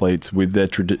out athletes with their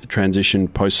transition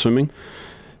post-swimming.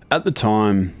 At the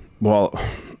time, while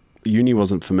uni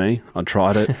wasn't for me, I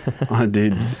tried it.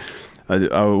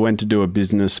 I went to do a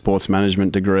business sports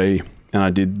management degree, and I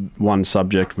did one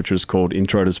subject which was called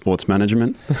Intro to Sports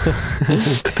Management.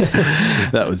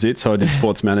 That was it. So I did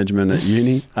sports management at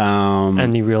uni.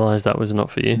 And you realised that was not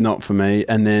for you? Not for me.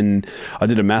 And then I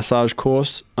did a massage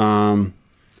course. Like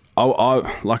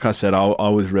I said, I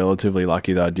was relatively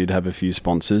lucky that I did have a few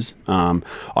sponsors.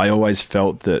 I always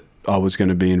felt that I was going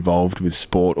to be involved with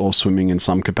sport or swimming in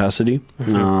some capacity.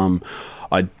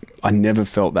 I never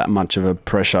felt that much of a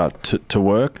pressure to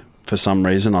work. For some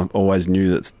reason, I always knew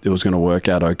that it was going to work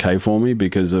out okay for me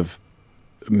because of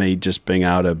me just being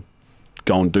able to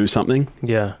go and do something.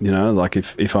 Yeah. You know, like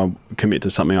if I commit to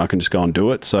something, I can just go and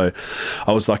do it. So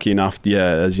I was lucky enough,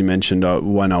 as you mentioned,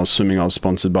 when I was swimming, I was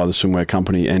sponsored by the swimwear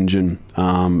company Engine.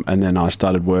 And then I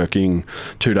started working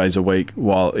 2 days a week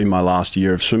while in my last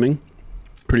year of swimming,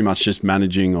 pretty much just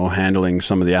managing or handling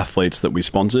some of the athletes that we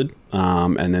sponsored,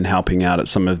 and then helping out at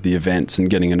some of the events and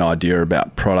getting an idea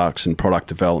about products and product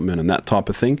development and that type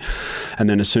of thing. And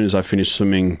then as soon as I finished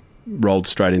swimming, rolled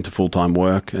straight into full-time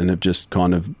work and have just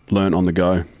kind of learnt on the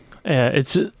go. Yeah,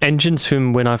 it's Engine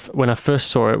Swim. When I first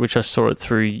saw it, which I saw it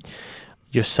through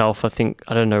yourself, I think,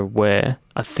 I don't know where,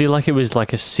 I feel like it was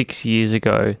like 6 years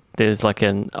ago. There's like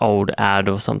an old ad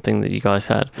or something that you guys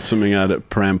had. Swimming ad at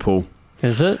Pram Pool.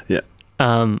 Is it? Yeah.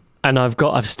 And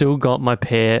I've still got my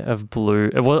pair of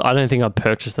blue. Well, I don't think I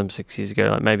purchased them 6 years ago,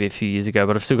 like maybe a few years ago,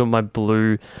 but I've still got my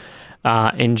blue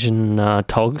Engine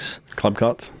togs. Club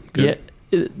cuts? Good.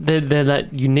 Yeah, they're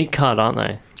that unique cut, aren't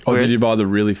they? Oh, did you buy the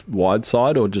really wide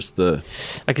side or just the...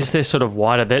 I guess they're sort of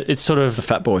wider. It's sort of... The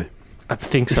fat boy. I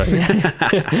think so.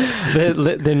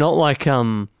 They're not like...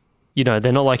 You know,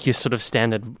 they're not like your sort of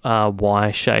standard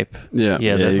Y shape. Yeah,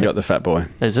 you got the fat boy.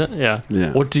 Is it? Yeah.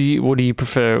 Yeah. What do you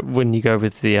prefer when you go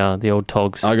with the old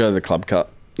togs? I go the club cut,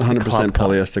 100%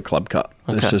 polyester club cut.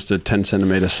 Okay. It's just a 10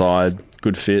 centimeter side,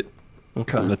 good fit.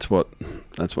 Okay. That's what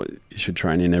you should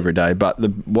train in every day. But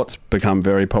what's become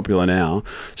very popular now,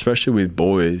 especially with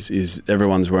boys, is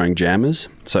everyone's wearing jammers.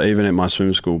 So even at my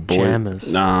swim school,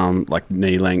 jammers, like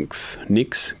knee length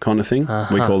nicks kind of thing.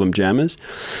 We call them jammers.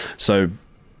 So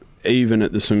even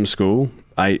at the swim school,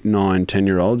 8, 9,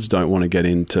 10-year-olds don't want to get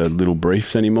into little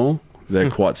briefs anymore.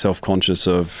 They're quite self-conscious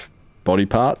of body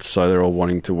parts, so they're all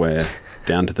wanting to wear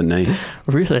down to the knee.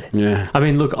 Really? Yeah. I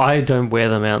mean, look, I don't wear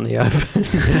them out in the open.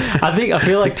 I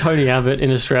feel like Tony Abbott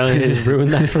in Australia has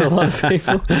ruined that for a lot of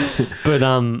people. But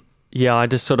I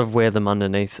just sort of wear them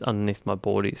underneath my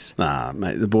boardies. Nah,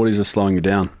 mate, the boardies are slowing you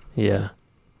down. Yeah.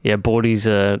 Yeah, boardies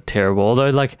are terrible. Although,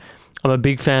 like, I'm a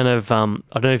big fan of, I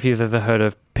don't know if you've ever heard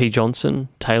of P. Johnson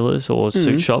Tailors or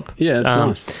Suit Shop. Yeah, it's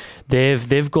nice.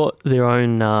 They've got their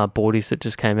own boardies that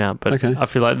just came out, but I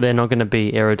feel like they're not going to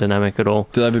be aerodynamic at all.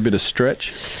 Do they have a bit of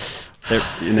stretch?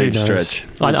 You need stretch.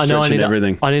 I know I need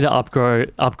everything. I need to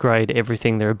upgrade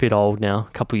everything. They're a bit old now,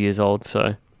 a couple of years old, so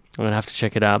I'm going to have to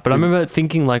check it out. But I remember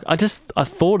thinking, like, I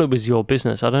thought it was your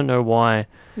business. I don't know why.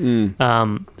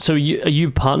 So are you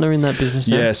a partner in that business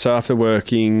now? Yeah, so after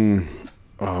working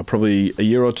probably a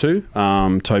year or two,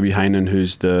 Toby Haynen,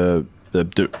 who's the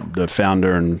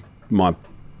founder and my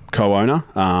co-owner,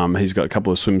 he's got a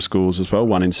couple of swim schools as well,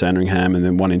 one in Sandringham and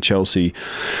then one in Chelsea.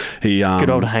 He good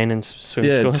old Haynen swim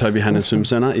schools. Yeah, Toby Haynen Swim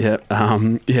Centre. Yeah,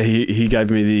 he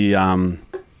gave me the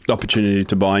opportunity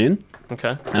to buy in.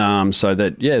 Okay. So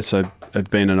I've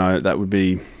been that would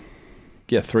be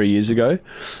 3 years ago.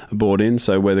 I bought in,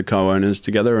 so we're the co-owners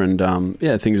together, and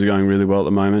things are going really well at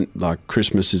the moment. Like,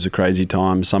 Christmas is a crazy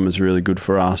time, summer's really good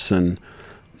for us, and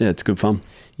it's good fun.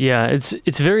 Yeah,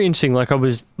 it's very interesting. Like, I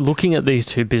was looking at these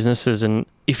two businesses, and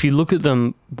if you look at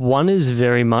them, one is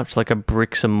very much like a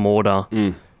bricks and mortar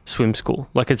swim school.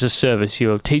 Like, it's a service.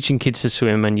 You're teaching kids to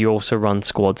swim, and you also run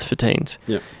squads for teens.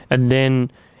 Yeah. And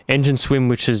then Engine Swim,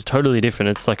 which is totally different.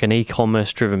 It's like an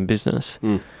e-commerce driven business.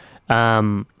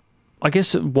 I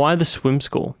guess, why the swim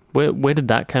school? Where did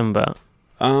that come about?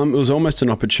 It was almost an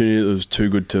opportunity that was too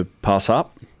good to pass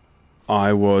up.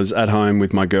 I was at home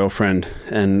with my girlfriend,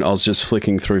 and I was just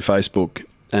flicking through Facebook,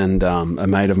 and a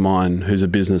mate of mine who's a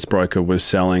business broker was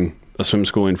selling a swim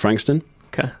school in Frankston.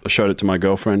 Okay. I showed it to my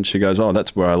girlfriend. She goes, "Oh,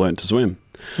 that's where I learnt to swim."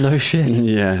 No shit.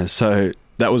 Yeah, so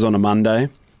that was on a Monday.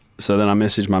 So then I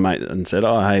messaged my mate and said,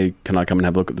 "Oh, hey, can I come and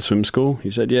have a look at the swim school?"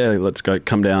 He said, "Yeah, let's go.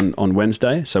 Come down on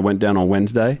Wednesday." So I went down on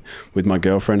Wednesday with my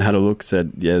girlfriend, had a look,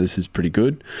 said, "Yeah, this is pretty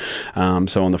good."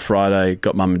 So on the Friday,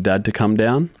 got mum and dad to come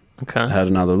down. Okay. Had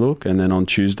another look, and then on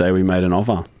Tuesday we made an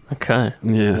offer. Okay.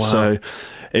 Yeah. Wow. So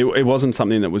it wasn't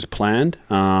something that was planned,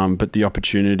 but the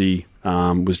opportunity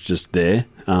was just there.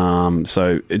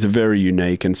 So it's very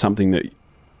unique and something that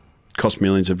cost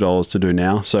millions of dollars to do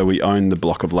now. So we own the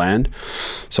block of land.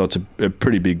 So it's a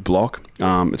pretty big block.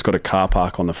 It's got a car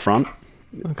park on the front.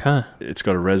 Okay. It's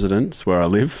got a residence where I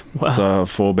live. Wow. So a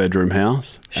 4-bedroom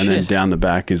house. And then down the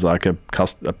back is like a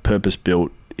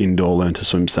purpose-built indoor learn to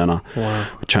swim centre. Wow.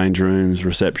 Change rooms,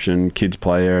 reception, kids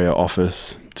play area,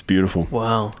 office. It's beautiful.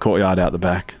 Wow. Courtyard out the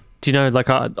back. Do you know, like,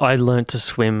 I learned to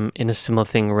swim in a similar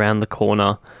thing around the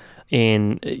corner.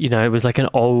 And, you know, it was like an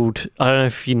old, I don't know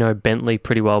if you know Bentley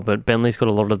pretty well, but Bentley's got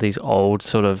a lot of these old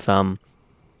sort of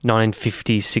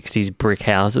 1950s, 60s brick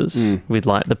houses with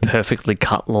like the perfectly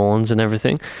cut lawns and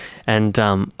everything. And,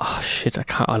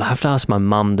 I'd have to ask my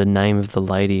mum the name of the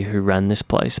lady who ran this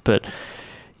place. But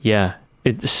yeah,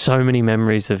 it's so many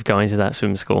memories of going to that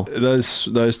swim school.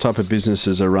 Those type of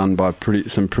businesses are run by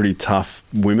some pretty tough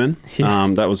women.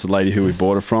 Yeah. That was the lady who we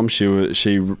bought it from.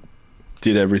 She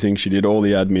did everything. She did all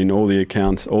the admin, all the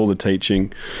accounts, all the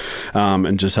teaching,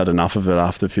 and just had enough of it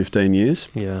after 15 years.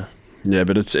 Yeah. Yeah,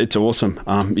 but it's awesome.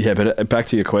 But back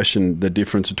to your question, the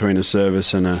difference between a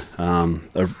service and a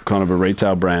kind of a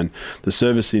retail brand. The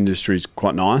service industry is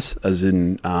quite nice, as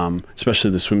in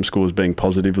especially the swim schools being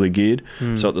positively geared.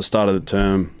 So at the start of the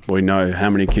term, we know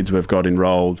how many kids we've got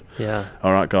enrolled. Yeah.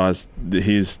 All right, guys,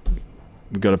 we've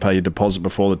got to pay your deposit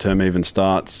before the term even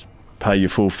starts. Pay your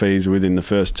full fees within the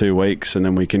first 2 weeks, and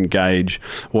then we can gauge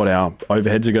what our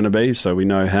overheads are going to be, so we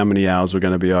know how many hours we're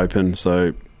going to be open,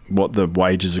 so what the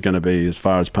wages are going to be as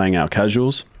far as paying our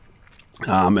casuals,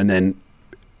 and then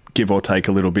give or take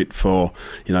a little bit for,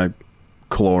 you know,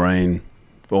 chlorine,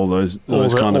 all those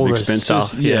kind of expenses.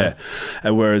 Stuff, yeah.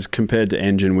 And whereas compared to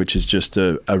Engine, which is just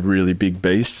a really big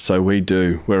beast, so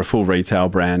we're a full retail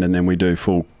brand, and then we do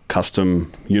full custom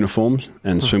uniforms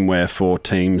and swimwear for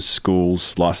teams,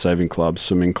 schools, life-saving clubs,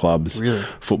 swimming clubs, really?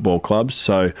 Football clubs.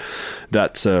 So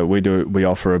that's we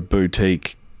offer a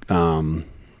boutique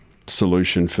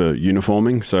solution for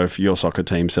uniforming. So if your soccer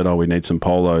team said, "Oh, we need some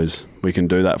polos," we can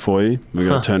do that for you. We're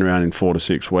going to turn around in 4 to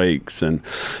 6 weeks, and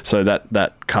so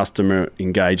that customer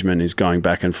engagement is going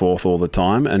back and forth all the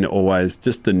time, and always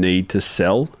just the need to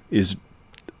sell is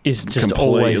just completely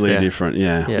always there. different.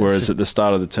 Yeah. Whereas at the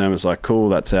start of the term, it's like, cool,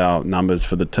 that's our numbers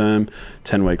for the term.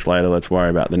 10 weeks later, let's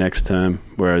worry about the next term.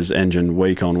 Whereas Engine,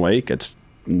 week on week, it's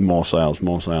more sales.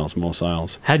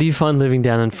 How do you find living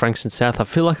down in Frankston South? I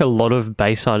feel like a lot of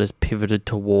Bayside has pivoted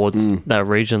towards that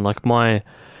region. Like, my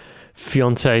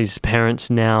fiance's parents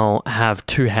now have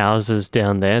 2 houses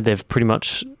down there. They've pretty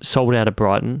much sold out of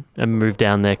Brighton and moved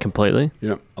down there completely.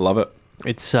 Yeah, I love it.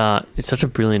 It's such a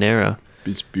brilliant area.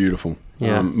 It's beautiful.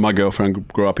 Yeah. My girlfriend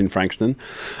grew up in Frankston,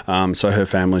 so her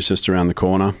family's just around the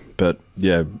corner. But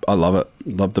yeah, I love it.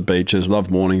 Love the beaches,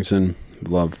 love Mornington,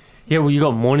 love. Yeah, well, you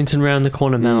got Mornington around the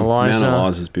corner, Mount Eliza. Mount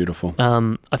Eliza is beautiful.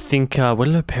 I think, where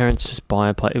did her parents just buy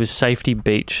a place? It was Safety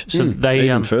Beach. So they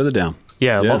even further down.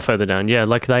 Yeah, a lot further down. Yeah,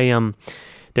 like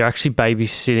they're actually dog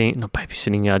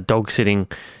sitting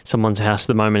someone's house at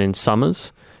the moment in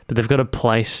Summers, but they've got a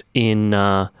place in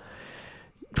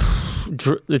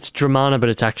it's Dramana, but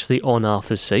it's actually on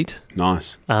Arthur's Seat.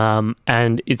 Nice.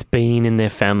 And it's been in their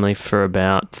family for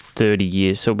about 30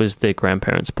 years. So it was their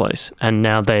grandparents' place. And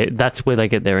now that's where they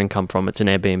get their income from. It's an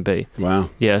Airbnb. Wow.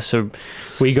 Yeah, so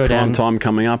we go down. Prime time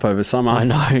coming up over summer. I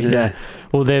know, yeah.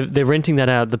 Well, they're renting that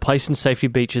out. The place in Safety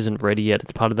Beach isn't ready yet.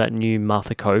 It's part of that new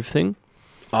Martha Cove thing.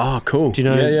 Oh, cool. Do you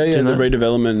know? Yeah. Do you know the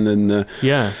redevelopment and the...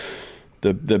 Yeah.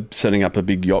 The setting up a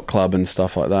big yacht club and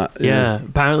stuff like that. Yeah.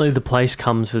 Apparently the place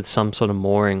comes with some sort of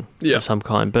mooring of some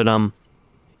kind. But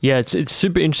it's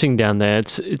super interesting down there.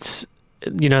 It's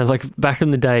like back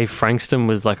in the day, Frankston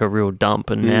was like a real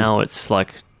dump, and now it's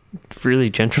like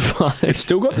really gentrified. It's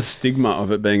still got the stigma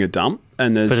of it being a dump,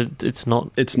 and but it's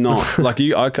not. It's not. Like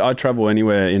I travel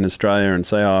anywhere in Australia and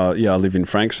say, oh yeah, I live in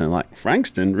Frankston. Like,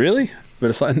 Frankston, really? But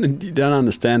it's like, you don't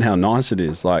understand how nice it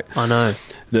is. Like, I know.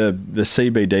 The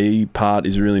CBD part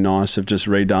is really nice. They've just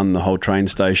redone the whole train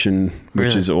station,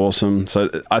 which is awesome.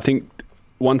 So I think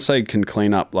once they can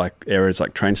clean up like areas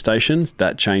like train stations,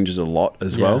 that changes a lot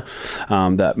as well.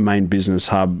 That main business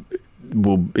hub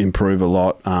will improve a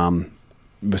lot.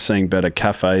 We're seeing better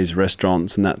cafes,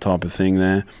 restaurants and that type of thing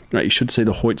there. Right, you should see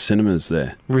the Hoyt cinemas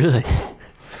there. Really?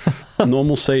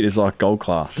 Normal seat is like gold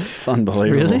class. It's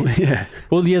unbelievable. Really? Yeah.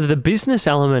 Well, yeah, the business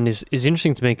element is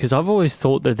interesting to me because I've always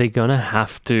thought that they're going to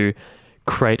have to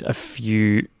create a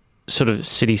few sort of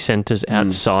city centres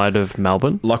outside of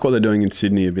Melbourne. Like what they're doing in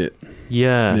Sydney a bit.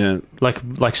 Yeah. Yeah.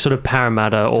 Like sort of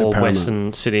Parramatta or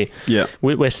Western City. Yeah.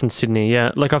 Western Sydney,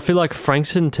 yeah. Like I feel like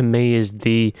Frankston to me is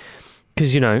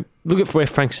because, look at where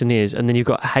Frankston is and then you've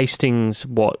got Hastings,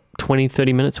 20,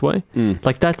 30 minutes away?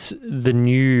 Like that's the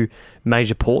new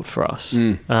major port for us.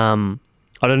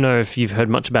 I don't know if you've heard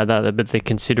much about that, but they're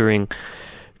considering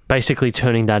basically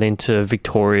turning that into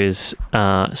Victoria's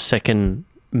second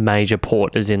major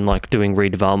port, as in like doing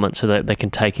redevelopment so that they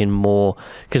can take in more,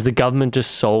 because the government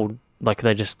just sold, like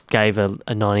they just gave a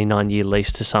 99-year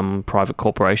lease to some private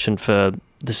corporation for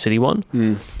the city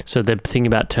one. So they're thinking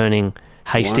about turning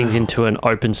Hastings into an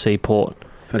open sea port.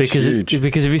 That's huge.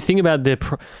 Because if you think about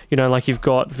like you've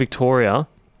got Victoria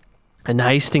and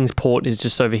Hastings Port is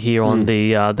just over here on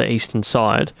the eastern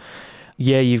side.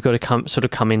 Yeah, you've got to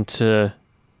come into...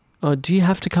 Oh, do you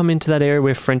have to come into that area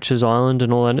where French's Island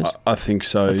and all that is? I think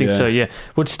so, I think so, yeah.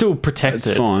 Well, it's still protected.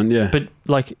 It's fine, yeah. But,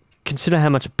 like, consider how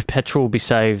much petrol will be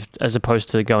saved as opposed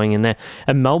to going in there.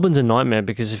 And Melbourne's a nightmare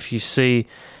because if you see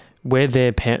where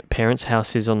their parents'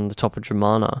 house is on the top of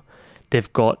Dramana,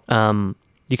 they've got...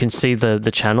 you can see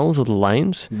the channels or the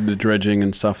lanes. The dredging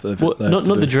and stuff. Not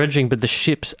the dredging, but the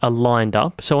ships are lined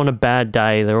up. So on a bad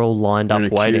day, they're all lined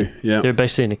up waiting. Yeah. They're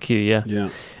basically in a queue, yeah. Yeah.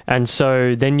 And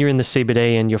so then you're in the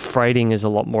CBD and your freighting is a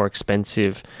lot more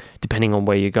expensive depending on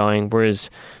where you're going. Whereas,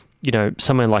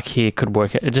 somewhere like here could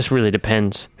work. It just really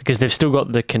depends because they've still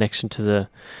got the connection to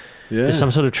there's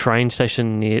some sort of train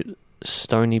station near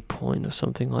Stony Point or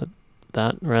something like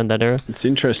that, around that area. It's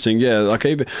interesting, yeah. Like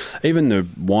even the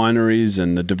wineries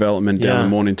and the development down the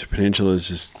Mornington Peninsula is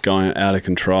just going out of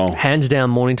control. Hands down,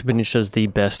 Mornington Peninsula is the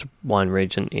best wine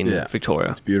region in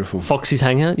Victoria. It's beautiful. Foxy's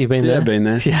Hangout, you've been there? Yeah, been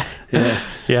there.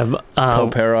 Yeah.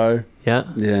 Polperro.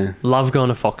 Yeah. Love going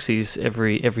to Foxy's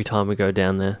every time we go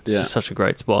down there. It's just such a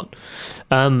great spot.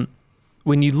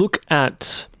 When you look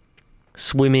at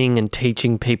swimming and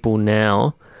teaching people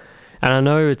now, and I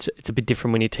know it's a bit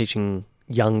different when you're teaching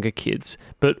younger kids,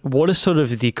 but what are sort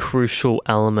of the crucial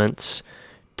elements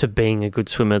to being a good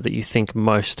swimmer that you think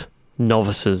most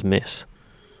novices miss?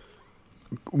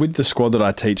 With the squad that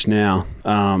I teach now,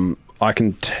 I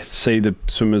can see the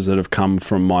swimmers that have come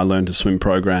from my Learn to Swim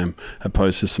program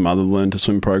opposed to some other Learn to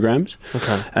Swim programs.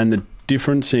 Okay. And the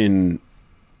difference in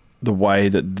the way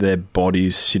that their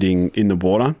body's sitting in the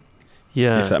water,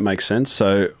 if that makes sense.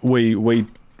 So we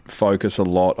focus a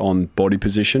lot on body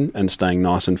position and staying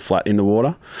nice and flat in the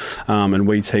water, and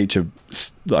we teach a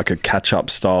catch-up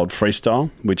styled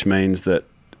freestyle, which means that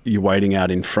you're wading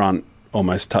out in front,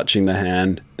 almost touching the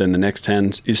hand, then the next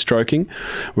hand is stroking,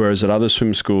 whereas at other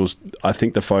swim schools I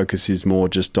think the focus is more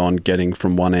just on getting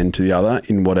from one end to the other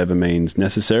in whatever means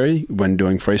necessary when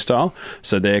doing freestyle.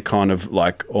 So they're kind of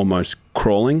like almost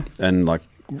crawling and like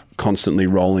constantly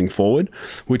rolling forward,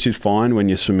 which is fine when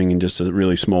you're swimming in just a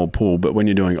really small pool. But when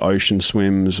you're doing ocean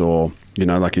swims, or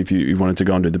like if you wanted to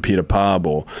go and do the Peter Pub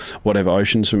or whatever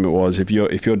ocean swim it was, if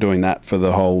you're doing that for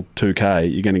the whole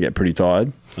 2K, you're going to get pretty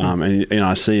tired. And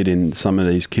I see it in some of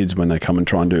these kids when they come and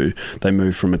try and they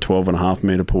move from a 12.5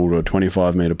 metre pool to a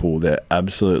 25 metre pool. They're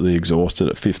absolutely exhausted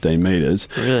at 15 metres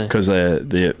because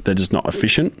they're just not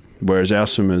efficient. Whereas our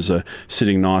swimmers are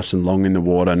sitting nice and long in the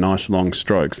water, nice long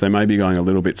strokes. They may be going a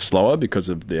little bit slower because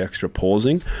of the extra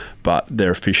pausing, but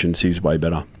their efficiency is way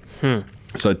better.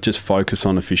 So just focus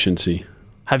on efficiency.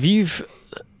 Have you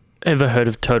ever heard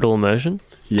of Total Immersion?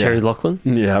 Yeah. Terry Loughlin?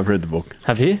 Yeah, I've read the book.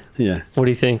 Have you? Yeah. What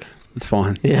do you think? It's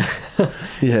fine. Yeah.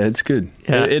 Yeah, it's good.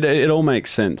 Yeah. It all makes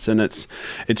sense, and it's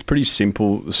pretty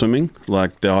simple swimming.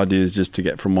 Like, the idea is just to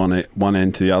get from one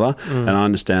end to the other, and I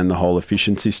understand the whole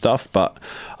efficiency stuff, but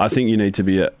I think you need to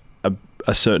be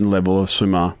a certain level of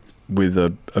swimmer with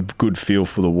a good feel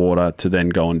for the water to then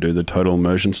go and do the total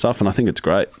immersion stuff, and I think it's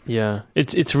great. Yeah.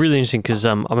 It's really interesting because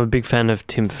I'm a big fan of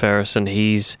Tim Ferriss, and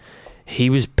he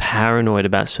was paranoid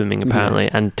about swimming, apparently,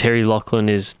 and Terry Loughlin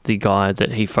is the guy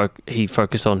that he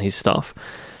focused on his stuff.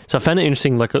 So I found it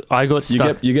interesting. Like, I got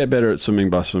stuck. You get better at swimming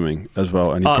by swimming as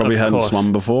well, and you probably hadn't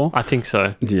swum before. I think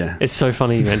so. Yeah. It's so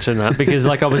funny you mentioned that because,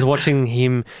 like, I was watching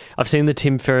him. I've seen the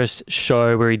Tim Ferriss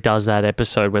show where he does that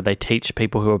episode where they teach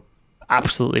people who are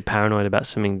absolutely paranoid about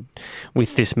swimming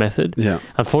with this method. Yeah.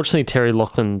 Unfortunately, Terry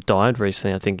Loughlin died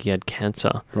recently. I think he had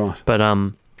cancer. Right. But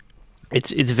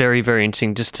it's very, very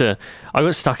interesting. I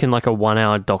got stuck in like a 1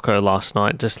 hour doco last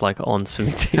night, just like on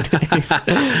swimming techniques,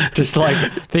 just like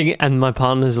thinking. And my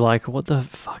partner's like, "What the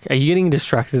fuck? Are you getting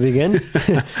distracted again?"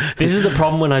 This is the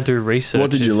problem when I do research.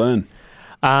 What did you learn?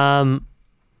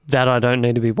 That I don't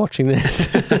need to be watching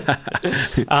this. The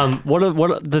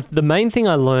main thing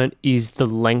I learned is the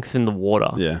length in the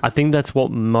water. Yeah. I think that's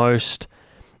what most,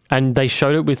 and they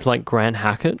showed it with like Grant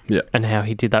Hackett and how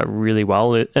he did that really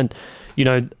well. And,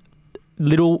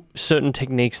 little certain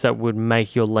techniques that would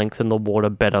make your length in the water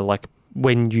better, like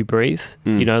when you breathe,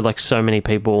 like so many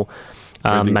people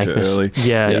make too early.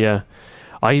 Yeah.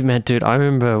 I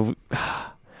remember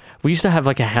we used to have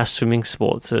like a house swimming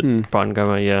sports at Brighton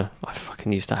Goma. Yeah, I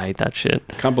fucking used to hate that shit.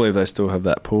 Can't believe they still have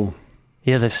that pool.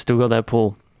 Yeah, they've still got that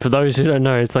pool. For those who don't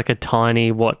know, it's like a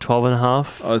tiny,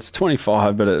 12.5? Oh, it's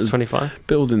 25, but it's 25?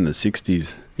 Built in the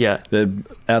 60s. Yeah. They're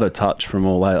out of touch from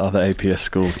all other APS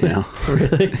schools now.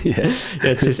 Really? Yeah.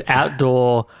 It's this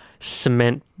outdoor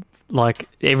cement, like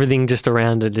everything just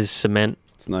around it is cement.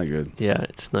 It's no good. Yeah,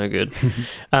 it's no good.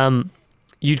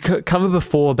 You'd covered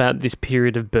before about this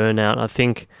period of burnout. I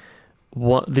think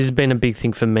this has been a big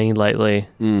thing for me lately,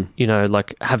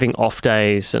 like having off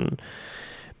days and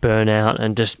burnout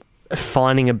and just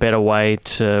finding a better way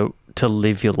to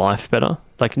live your life better.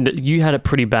 Like, you had it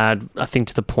pretty bad, I think,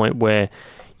 to the point where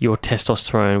your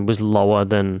testosterone was lower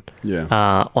than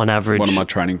on average. One of my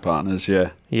training partners,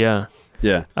 yeah.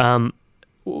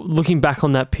 Looking back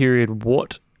on that period,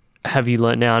 what have you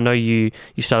learned now? I know you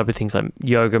started with things like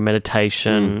yoga,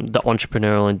 meditation, the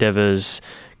entrepreneurial endeavors,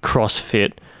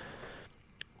 CrossFit.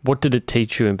 What did it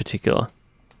teach you in particular?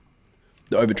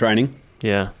 The overtraining.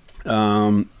 Yeah.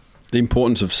 The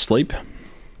importance of sleep,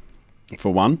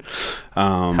 for one.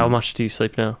 How much do you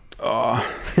sleep now?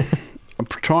 I'm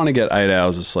trying to get 8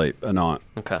 hours of sleep a night.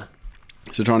 Okay.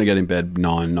 So trying to get in bed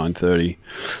 9:30,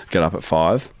 get up at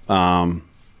 5.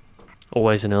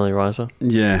 Always an early riser?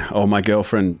 Yeah. Oh, my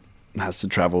girlfriend has to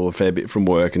travel a fair bit from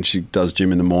work and she does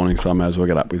gym in the morning, so I may as well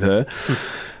get up with her.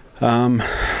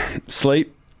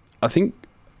 Sleep, I think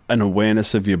an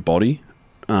awareness of your body,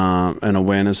 an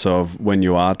awareness of when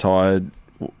you are tired,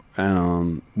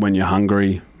 when you're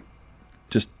hungry,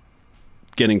 just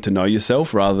getting to know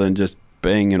yourself rather than just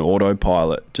being an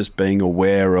autopilot, just being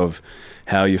aware of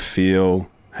how you feel,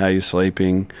 how you're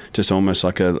sleeping, just almost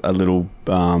like a little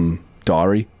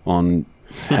diary on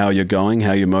how you're going,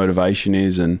 how your motivation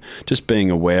is, and just being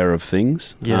aware of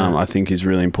things, I think is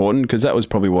really important, because that was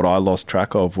probably what I lost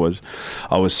track of. Was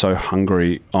I was so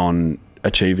hungry on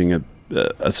achieving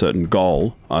a certain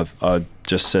goal. I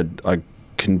just said I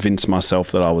convinced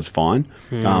myself that I was fine,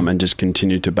 and just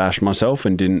continued to bash myself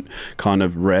and didn't kind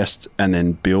of rest and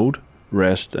then build,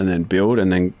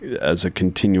 and then as a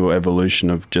continual evolution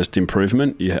of just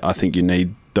improvement. I think you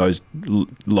need those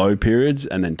low periods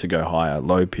and then to go higher,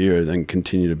 low period and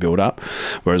continue to build up.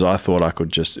 Whereas I thought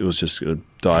it was just a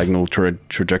diagonal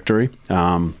trajectory.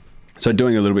 So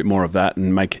doing a little bit more of that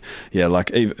and like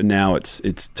even now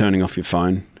it's turning off your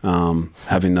phone,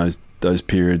 having those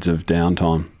periods of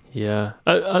downtime. Yeah.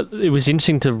 It was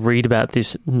interesting to read about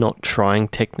this not trying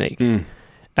technique.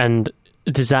 And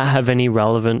does that have any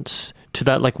relevance to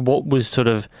that? Like, what was sort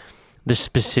of the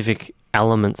specific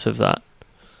elements of that?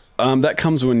 That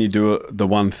comes when you do the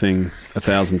one thing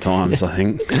 1,000 times, I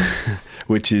think,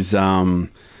 which is I'd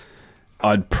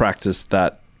practiced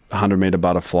that 100-meter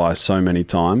butterfly so many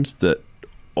times that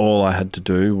all I had to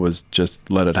do was just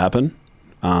let it happen.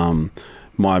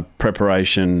 My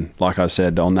preparation, like I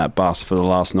said, on that bus for the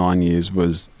last 9 years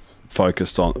was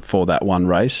focused for that one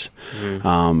race.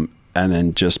 And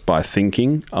then just by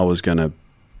thinking, I was going to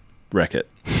wreck it.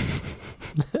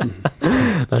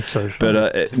 That's so funny.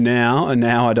 But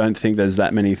now I don't think there's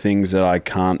that many things that I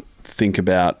can't think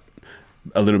about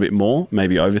a little bit more,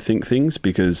 maybe overthink things,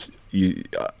 because you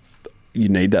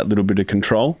need that little bit of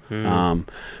control.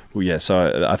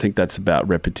 So I think that's about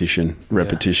repetition,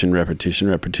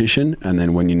 and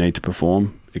then when you need to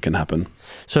perform, it can happen.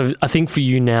 So I think for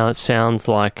you now, it sounds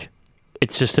like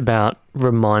it's just about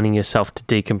reminding yourself to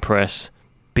decompress,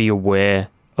 be aware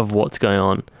of what's going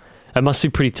on. It must be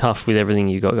pretty tough with everything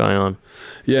you got going on.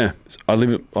 Yeah, I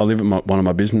live at one of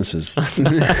my businesses.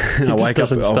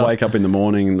 I wake up in the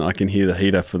morning and I can hear the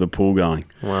heater for the pool going.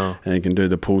 Wow! And you can do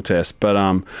the pool test. But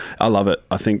I love it.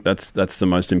 I think that's the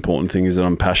most important thing, is that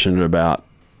I'm passionate about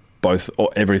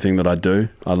everything that I do.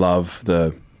 I love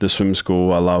the swim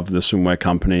school. I love the swimwear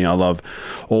company. I love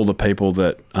all the people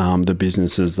that the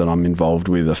businesses that I'm involved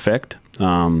with affect.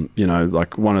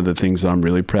 Like one of the things that I'm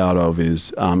really proud of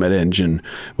is at Engine,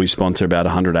 we sponsor about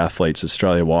 100 athletes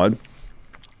Australia-wide.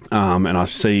 And I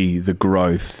see the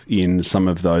growth in some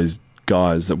of those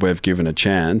guys that we've given a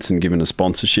chance and given a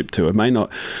sponsorship to.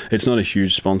 It's not a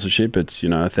huge sponsorship. It's,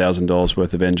 $1,000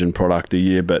 worth of Engine product a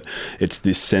year, but it's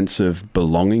this sense of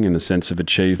belonging and a sense of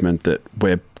achievement that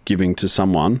we're giving to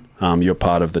someone. You're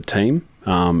part of the team.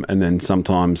 And then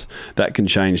sometimes that can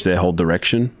change their whole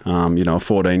direction. A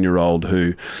 14-year-old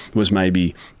who was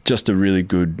maybe just a really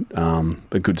good,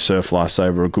 a good surf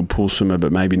lifesaver, a good pool swimmer,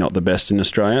 but maybe not the best in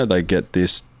Australia. They get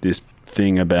this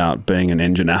thing about being an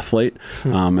Engine athlete,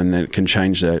 and then it can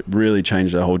really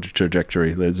change their whole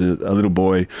trajectory. There's a little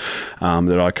boy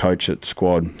that I coach at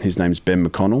Squad. His name's Ben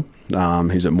McConnell.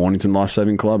 He's at Mornington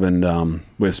Lifesaving Club, and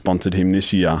we've sponsored him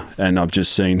this year, and I've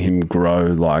just seen him grow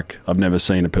like I've never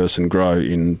seen a person grow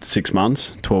in 6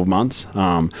 months, 12 months.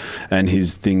 And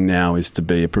his thing now is to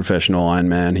be a professional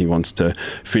Ironman. He wants to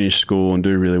finish school and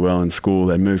do really well in school,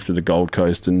 then move to the Gold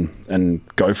Coast and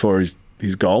go for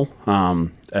his goal.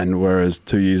 And whereas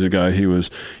 2 years ago he was,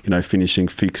 finishing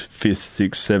fifth,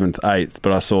 sixth, seventh, eighth,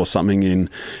 but I saw something in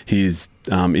his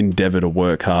endeavour to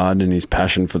work hard and his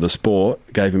passion for the sport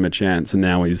gave him a chance, and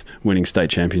now he's winning state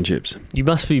championships. You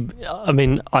must be,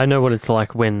 I know what it's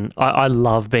like when I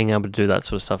love being able to do that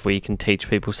sort of stuff where you can teach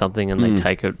people something and they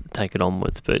take it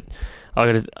onwards, but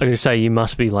I gotta say, you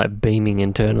must be like beaming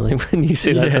internally when you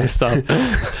see that sort of stuff.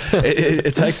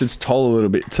 It takes its toll a little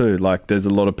bit too. Like there's a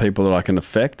lot of people that I can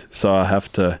affect, so I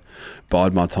have to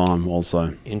bide my time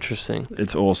also. Interesting.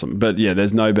 It's awesome. But yeah,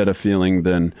 there's no better feeling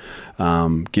than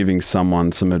giving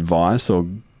someone some advice or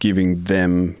giving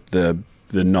them the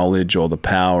knowledge or the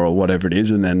power or whatever it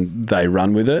is, and then they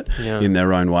run with it in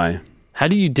their own way. How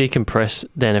do you decompress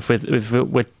then if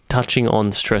we're touching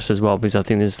on stress as well, because I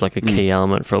think this is like a key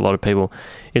element for a lot of people?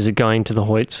 Is it going to the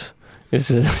Hoyts? Is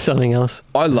it something else?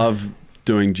 I love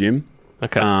doing gym.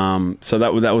 Okay. So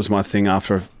that was my thing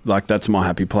after, like, that's my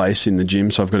happy place in the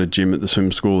gym. So I've got a gym at the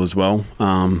swim school as well.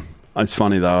 It's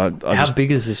funny though. How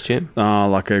big is this gym?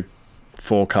 Like a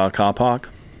 4-car car park.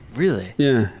 Really?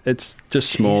 Yeah. It's just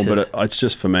small, but it's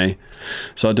just for me.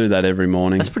 So I do that every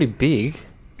morning. That's pretty big.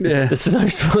 Yeah,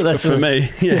 that's for me.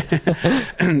 Yeah,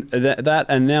 that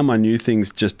and now my new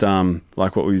thing's just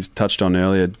like what we touched on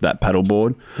earlier, that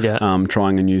paddleboard. Yeah,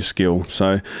 trying a new skill.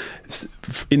 So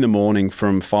in the morning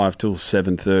from 5 till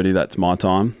 7:30, that's my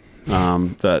time.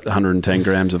 That 110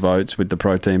 grams of oats with the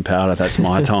protein powder, that's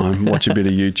my time. Watch a bit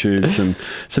of YouTube,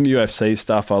 some UFC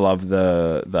stuff. I love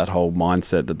that whole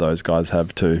mindset that those guys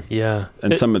have too. Yeah,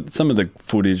 and some of the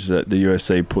footage that the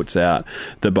UFC puts out,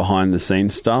 the behind the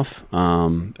scenes stuff,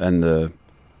 and the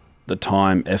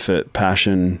time, effort,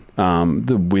 passion,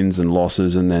 the wins and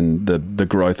losses, and then the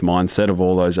growth mindset of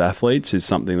all those athletes is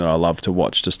something that I love to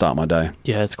watch to start my day.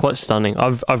 Yeah, it's quite stunning.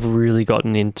 I've really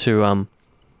gotten into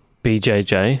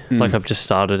BJJ. Like I've just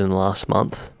started in the last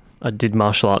month. I did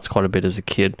martial arts quite a bit as a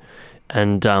kid,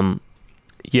 and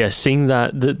seeing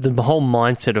that the whole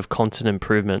mindset of constant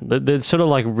improvement. They're sort of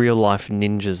like real life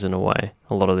ninjas in a way.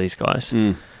 A lot of these guys.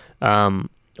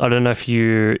 I don't know if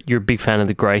you're a big fan of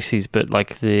the Gracies, but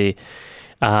like the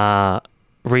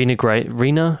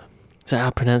Rena, is that how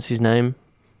I pronounce his name?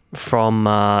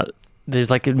 From there's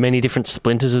like many different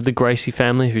splinters of the Gracie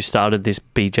family who started this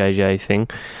BJJ thing.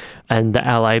 And the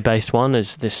LA-based one they're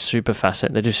super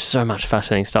fascinating. They do so much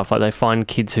fascinating stuff. Like they find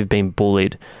kids who've been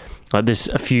bullied. Like there's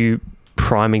a few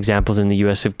prime examples in the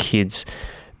US of kids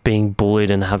being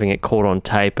bullied and having it caught on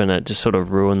tape, and it just sort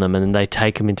of ruined them. And then they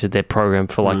take them into their program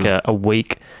for like a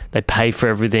week. They pay for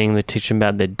everything. They teach them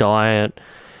about their diet,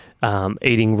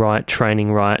 eating right,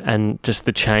 training right, and just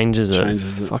the changes are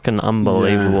fucking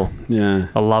unbelievable. Yeah.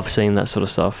 I love seeing that sort of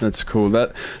stuff. That's cool.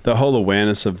 That the whole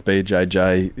awareness of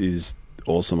BJJ is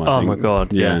awesome, I think. Oh my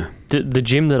God. Yeah. The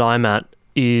gym that I'm at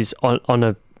is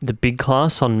on the big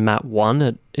class on Mat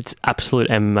 1. It's Absolute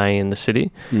MMA in the city.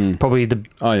 Probably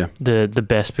the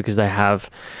best, because they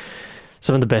have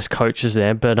some of the best coaches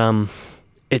there. But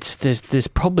there's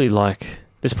probably like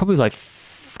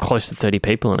close to 30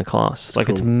 people in a class. That's like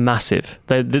cool. It's massive.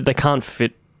 They can't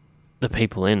fit the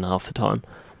people in half the time.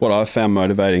 What I've found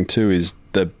motivating too is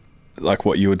like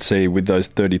what you would see with those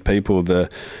 30 people, the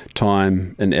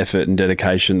time and effort and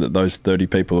dedication that those 30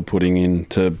 people are putting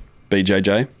into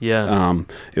BJJ. Yeah.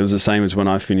 It was the same as when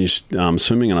I finished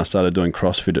swimming and I started doing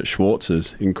CrossFit at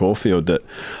Schwartz's in Caulfield, that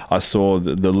I saw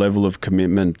the level of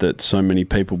commitment that so many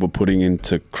people were putting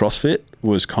into CrossFit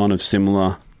was kind of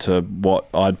similar to what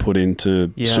I'd put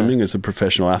into swimming as a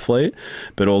professional athlete.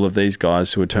 But all of these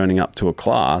guys who are turning up to a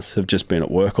class have just been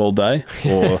at work all day,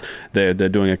 or they're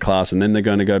doing a class and then they're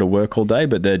going to go to work all day,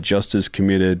 but they're just as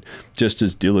committed, just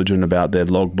as diligent about their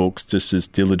logbooks, just as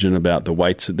diligent about the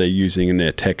weights that they're using and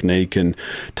their technique, and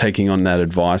taking on that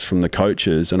advice from the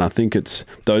coaches. And I think it's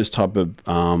those type of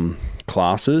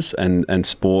classes and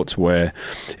sports where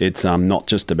it's not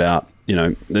just about,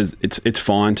 it's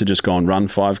fine to just go and run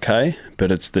 5K,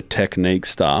 but it's the technique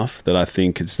stuff that I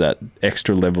think is that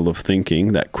extra level of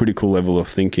thinking, that critical level of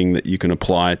thinking that you can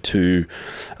apply to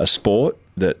a sport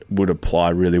that would apply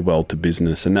really well to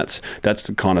business. And that's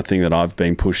the kind of thing that I've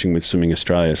been pushing with Swimming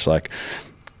Australia. It's like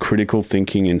critical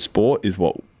thinking in sport is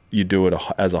what you do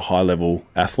as a high-level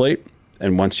athlete.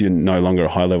 And once you're no longer a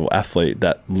high-level athlete,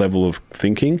 that level of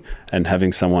thinking and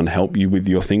having someone help you with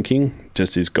your thinking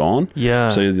just is gone. Yeah.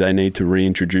 So they need to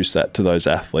reintroduce that to those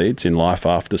athletes in life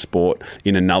after sport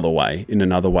in another way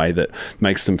that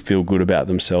makes them feel good about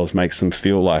themselves, makes them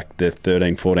feel like they're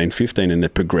 13, 14, 15 and they're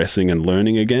progressing and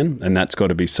learning again. And that's got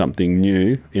to be something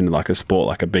new in like a sport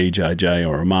like a BJJ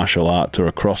or a martial arts or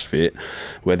a CrossFit,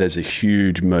 where there's a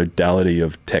huge modality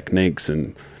of techniques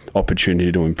and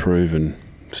opportunity to improve and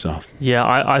stuff. Yeah,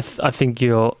 I think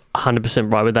you're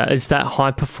 100% right with that. It's that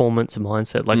high performance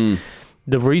mindset. Like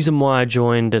the reason why I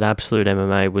joined at Absolute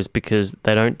MMA was because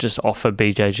they don't just offer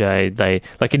BJJ.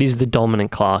 It is the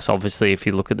dominant class, obviously, if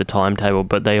you look at the timetable,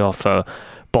 but they offer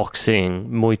boxing,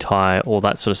 Muay Thai, all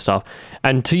that sort of stuff.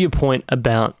 And to your point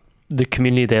about the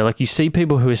community there, like you see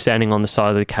people who are standing on the side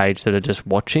of the cage that are just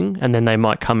watching, and then they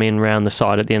might come in around the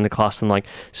side at the end of the class and like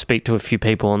speak to a few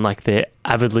people, and like they're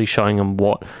avidly showing them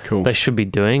what they should be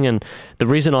doing. And the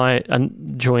reason I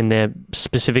joined there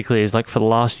specifically is like for the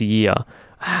last year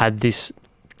I had this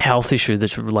health issue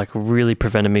that's like really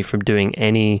prevented me from doing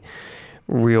any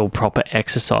real proper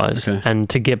exercise. And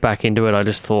to get back into it, I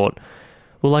just thought,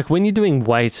 well, like when you're doing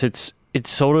weights, it's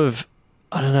sort of,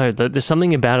 I don't know, there's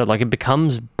something about it, like it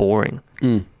becomes boring.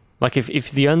 Like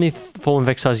if the only form of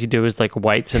exercise you do is like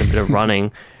weights and a bit of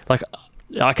running, like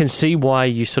I can see why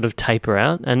you sort of taper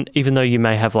out. And even though you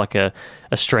may have like a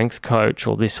strength coach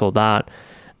or this or that,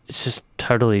 it's just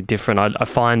totally different. I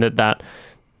find that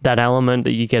element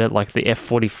that you get at like the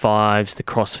F45s, the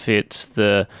CrossFits,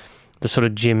 the sort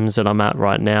of gyms that I'm at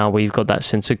right now, where you've got that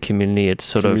sense of community, it's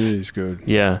sort of... Community's good.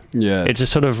 Yeah. It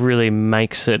just sort of really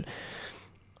makes it,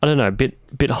 I don't know, a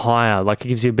bit higher. Like it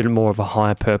gives you a bit more of a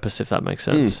higher purpose, if that makes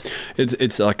sense.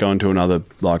 It's like going to another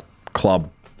like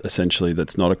club, essentially,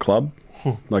 that's not a club.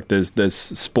 Like there's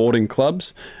sporting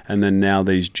clubs, and then now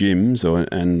these gyms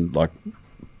and like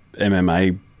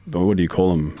MMA, what do you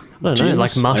call them? I don't know,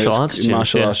 like martial arts gyms.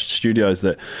 Martial arts studios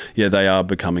that, they are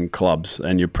becoming clubs,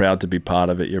 and you're proud to be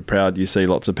part of it. You're proud. You see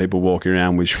lots of people walking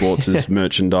around with Schwartz's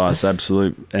merchandise,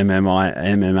 Absolute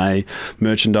MMA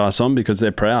merchandise on, because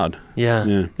they're proud.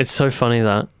 Yeah. It's so funny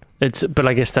that but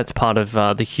I guess that's part of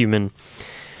the human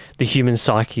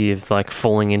psyche of like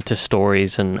falling into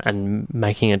stories and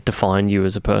making it define you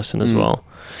as a person as well.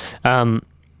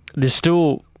 There's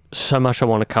still so much I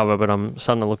want to cover, but I'm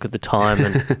starting to look at the time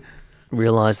and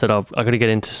realize that I've got to get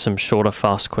into some shorter,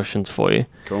 fast questions for you.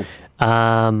 Cool.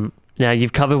 Now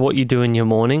you've covered what you do in your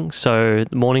morning. So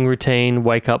the morning routine: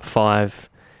 wake up 5,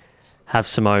 have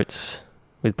some oats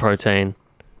with protein.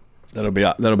 That'll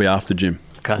be after gym.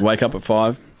 Okay. Wake up at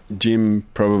 5. Gym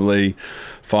probably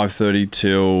 5:30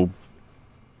 till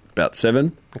about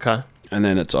 7. Okay. And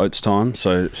then it's oats time,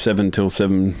 so 7 till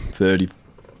 7:30.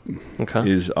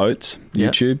 is oats,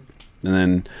 YouTube, and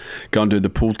then go and do the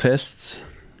pool tests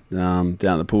down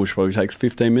at the pool, which probably takes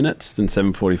 15 minutes, then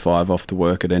 7:45 off to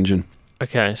work at Engine.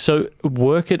 Okay, so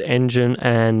work at Engine,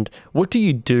 and what do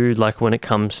you do like when it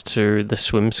comes to the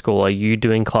swim school? Are you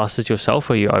doing classes yourself,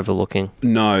 or are you overlooking?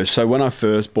 No, so when I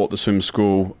first bought the swim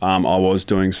school, I was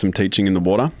doing some teaching in the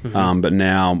water, but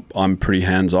now I'm pretty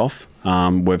hands-off.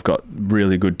 We've got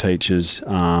really good teachers,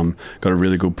 got a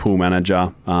really good pool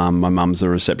manager. My mum's the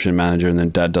reception manager, and then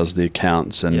Dad does the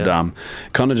accounts, and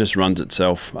kind of just runs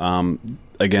itself.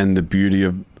 Again, the beauty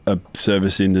of a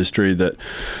service industry that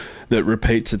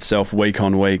repeats itself week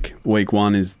on week. Week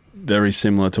 1 is very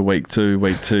similar to week 2.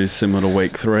 Week 2 is similar to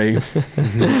week 3.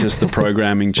 Just the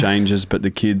programming changes, but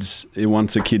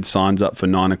once a kid signs up for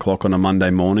 9 o'clock on a Monday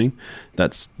morning,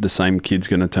 that's the same kid's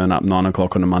going to turn up 9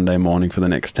 o'clock on a Monday morning for the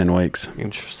next 10 weeks.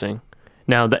 Interesting.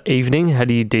 Now, the evening, how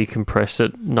do you decompress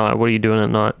at night? What are you doing at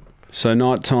night? So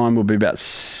night time will be about,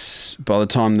 by the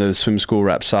time the swim school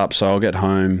wraps up, so I'll get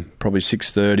home probably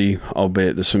 6:30. I'll be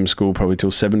at the swim school probably till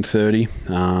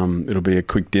 7:30. It'll be a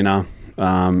quick dinner,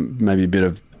 maybe a bit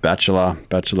of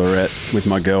bachelorette with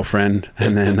my girlfriend,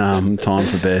 and then time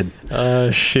for bed.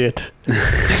 Oh, shit.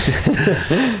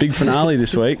 Big finale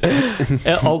this week.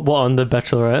 What, on the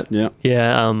Bachelorette? Yeah.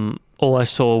 Yeah, all I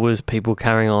saw was people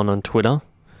carrying on Twitter.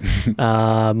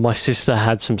 My sister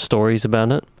had some stories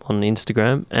about it on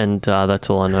Instagram, and that's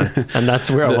all I know. And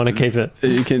that's where I want to keep it.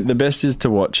 The best is to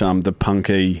watch the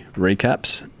Punky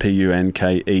recaps,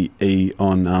 Punkee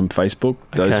on Facebook.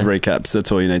 Those recaps,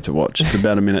 that's all you need to watch. It's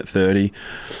about 1:30.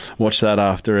 Watch that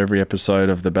after every episode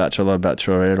of The Bachelor,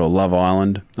 Bachelorette, or Love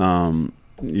Island.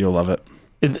 You'll love it.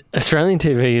 Australian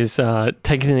TV is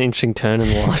taking an interesting turn in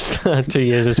the last 2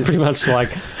 years. It's pretty much like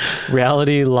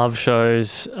reality, love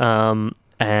shows,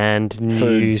 and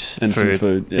news, and some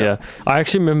food. Yeah. I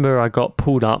actually remember I got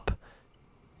pulled up.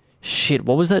 Shit,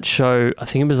 what was that show? I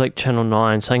think it was like Channel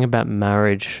 9, something about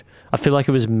marriage. I feel like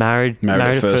it was Married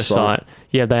at First Sight.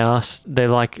 Yeah, they're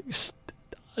like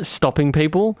stopping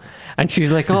people, and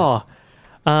she's like, hi,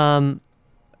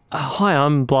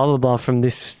 I'm blah blah blah from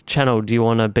this channel. Do you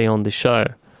want to be on this show?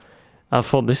 I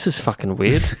thought, this is fucking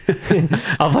weird.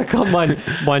 I've like got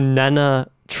my Nana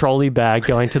trolley bag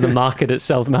going to the market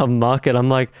itself, Melbourne Market. I'm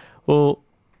like, well,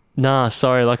 nah,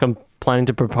 sorry, like I'm planning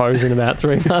to propose in about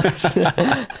 3 months.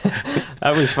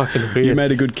 That was fucking weird. You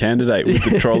made a good candidate with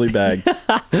the trolley bag.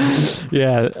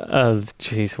 Yeah,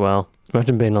 geez, well,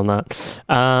 imagine being on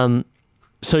that.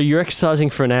 So you're exercising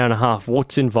for an hour and a half.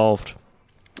 What's involved?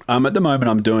 At the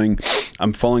moment,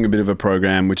 I'm following a bit of a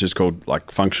program which is called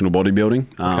like functional bodybuilding.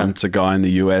 It's a guy in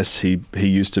the US. He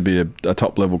used to be a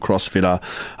top level CrossFitter,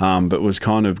 but was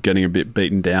kind of getting a bit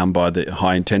beaten down by the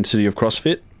high intensity of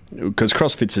CrossFit, because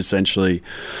CrossFit's essentially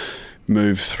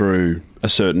move through a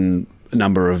certain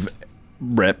number of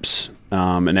reps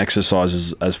and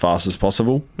exercises as fast as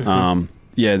possible.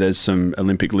 There's some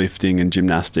Olympic lifting and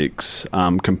gymnastics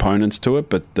components to it,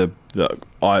 but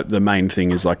the main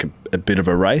thing is like a bit of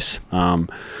a race.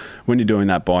 When you're doing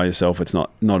that by yourself, it's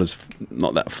not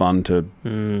that fun to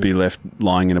be left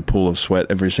lying in a pool of sweat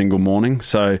every single morning.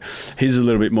 So he's a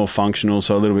little bit more functional,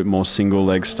 so a little bit more single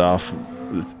leg stuff.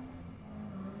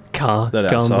 Car that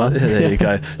outside. There you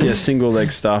go. Yeah, single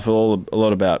leg stuff. A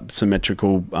lot about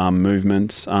symmetrical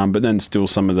movements, but then still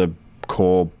some of the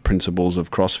core principles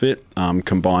of CrossFit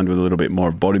combined with a little bit more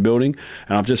of bodybuilding,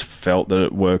 and I've just felt that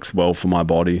it works well for my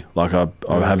body. Like I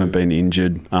haven't been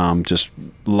injured, just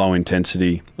low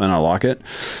intensity, and I like it.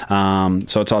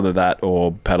 So it's either that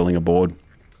or paddling a board.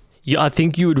 Yeah, I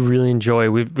think you would really enjoy.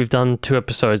 We've done 2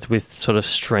 episodes with sort of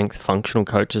strength functional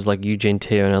coaches like Eugene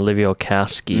Tier and Olivia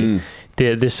Orkowski.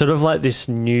 There's sort of like this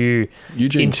new...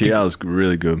 Eugene Tier is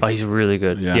really good. Oh, he's really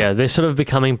good. Yeah, they're sort of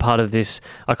becoming part of this...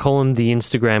 I call them the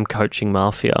Instagram coaching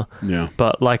mafia. Yeah.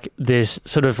 But like there's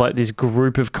sort of like this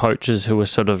group of coaches who are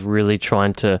sort of really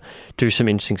trying to do some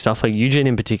interesting stuff. Like Eugene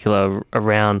in particular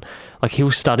around... Like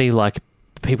he'll study like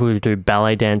people who do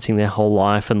ballet dancing their whole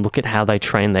life and look at how they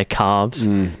train their calves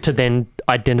to then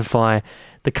identify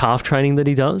the calf training that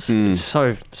he does. It's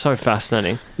so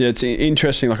fascinating. Yeah, it's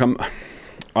interesting. Like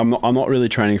I'm not really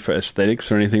training for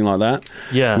aesthetics or anything like that.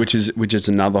 Yeah. Which is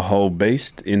another whole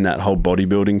beast in that whole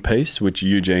bodybuilding piece, which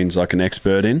Eugene's like an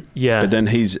expert in. Yeah. But then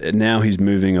he's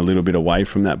moving a little bit away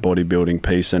from that bodybuilding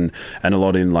piece and a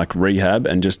lot in like rehab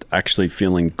and just actually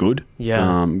feeling good.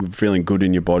 Yeah. Feeling good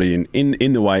in your body and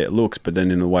in the way it looks, but then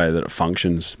in the way that it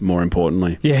functions, more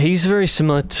importantly. Yeah, he's very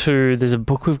similar to... There's a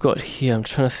book we've got here. I'm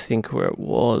trying to think where it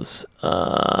was.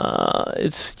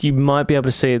 You might be able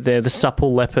to see it there. The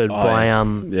Supple Leopard by...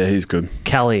 Yeah, he's good.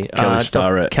 Kelly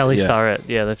Starrett. Kelly Starrett.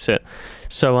 Yeah, that's it.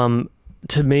 So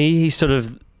to me, he's sort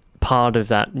of part of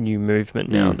that new movement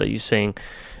now that you're seeing.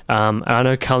 And I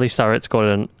know Kali Starrett's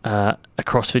got a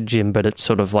CrossFit gym, but it's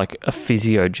sort of like a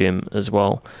physio gym as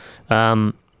well.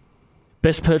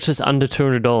 Best purchase under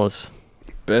 $200.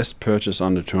 Best purchase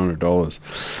under $200.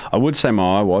 I would say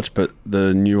my iWatch, but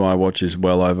the new iWatch is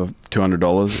well over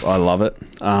 $200. I love it.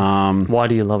 Why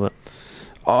do you love it?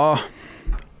 I've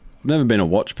never been a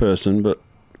watch person, but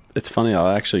it's funny.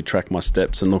 I actually track my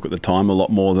steps and look at the time a lot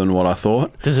more than what I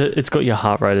thought. Does it? It's got your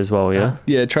heart rate as well, yeah?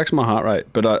 Yeah, it tracks my heart rate,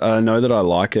 but I know that I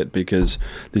like it because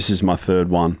this is my third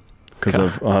one. Because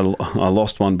I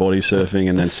lost one body surfing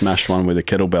and then smashed one with a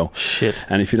kettlebell. Shit.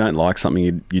 And if you don't like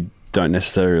something, you don't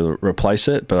necessarily replace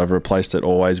it, but I've replaced it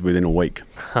always within a week.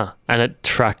 Huh. And it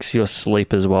tracks your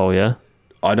sleep as well, yeah?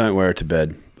 I don't wear it to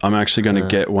bed. I'm actually going to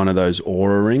get one of those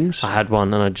Oura rings. I had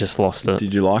one and I just lost it.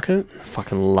 Did you like it? I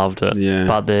fucking loved it. Yeah.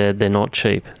 But they're not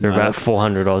cheap. They're about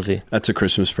 400 Aussie. That's a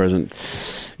Christmas present.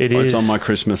 It is. It's on my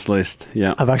Christmas list,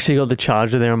 yeah. I've actually got the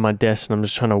charger there on my desk and I'm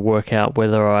just trying to work out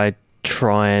whether I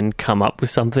try and come up with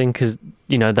something because,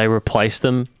 you know, they replace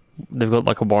them. They've got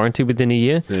like a warranty within a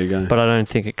year. There you go. But I don't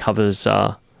think it covers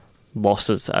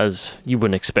losses as you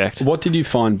wouldn't expect. What did you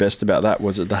find best about that?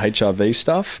 Was it the HRV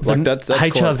stuff? Like that's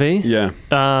HRV? Yeah.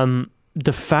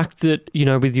 The fact that, you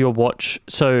know, with your watch,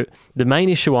 so the main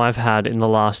issue I've had in the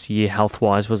last year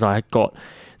health-wise was I got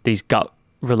these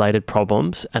gut-related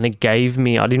problems, and it gave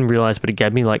me, I didn't realize, but it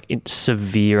gave me like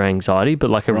severe anxiety, but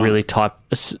like a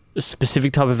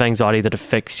specific type of anxiety that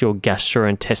affects your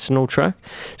gastrointestinal tract.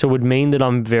 So it would mean that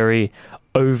I'm very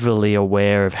overly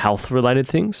aware of health-related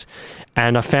things.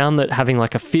 And I found that having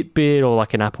like a Fitbit or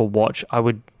like an Apple Watch, I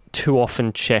would too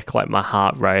often check like my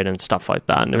heart rate and stuff like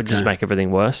that, and it would just make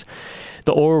everything worse.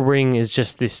 The Oura Ring is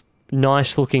just this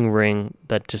nice looking ring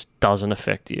that just doesn't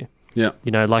affect you. Yeah.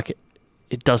 You know, like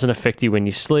it doesn't affect you when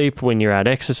you sleep, when you're out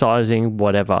exercising,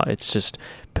 whatever. It's just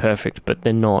perfect, but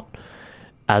they're not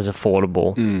as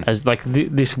affordable as like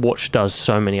this watch does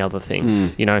so many other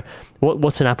things. You know,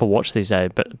 what's an Apple Watch these days?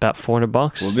 But about $400.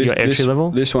 Well, your entry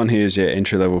level. This one here is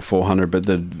entry level 400, but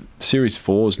the Series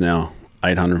 4 is now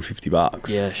 $850.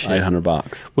 Yeah, shit.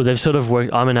 $800. Well, they've sort of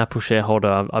worked. I'm an Apple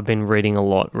shareholder. I've been reading a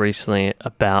lot recently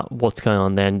about what's going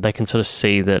on there, and they can sort of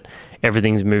see that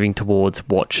everything's moving towards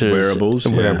watches,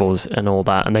 wearables, and all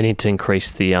that, and they need to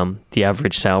increase the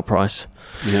average sale price.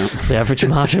 Yeah, the average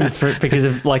margin for it, because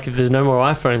if there's no more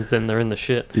iPhones, then they're in the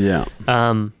shit. Yeah.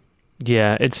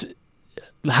 Yeah. It's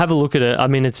have a look at it. I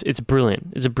mean, it's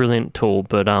brilliant. It's a brilliant tool,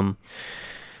 but I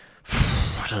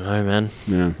don't know, man.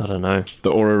 Yeah. I don't know.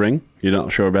 The Oura Ring, you're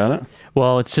not sure about it?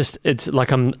 Well, it's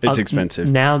expensive.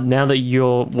 Now that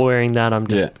you're wearing that, I'm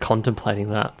just contemplating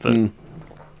that. But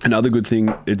another good thing,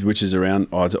 which is around,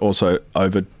 it's also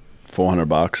over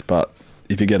 $400, but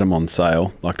if you get them on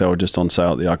sale, like they were just on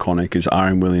sale at the Iconic, is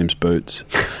RM Williams boots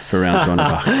for around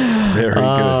 $200. Very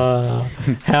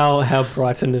good. How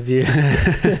Brighton of you.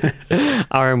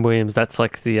 RM Williams, that's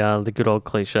like the good old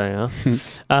cliche,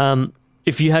 huh?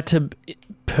 If you had to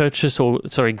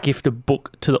gift a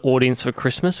book to the audience for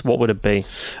Christmas, what would it be?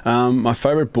 My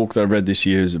favourite book that I read this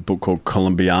year is a book called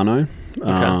Colombiano.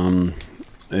 Okay.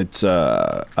 It's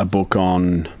a book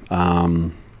on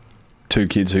two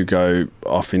kids who go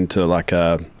off into like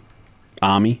a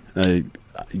army, a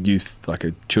youth, like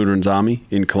a children's army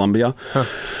in Colombia. Huh.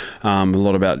 A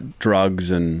lot about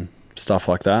drugs and stuff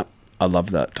like that. I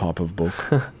love that type of book.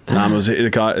 It was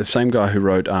the same guy who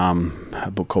wrote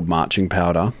a book called Marching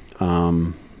Powder.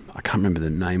 I can't remember the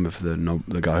name of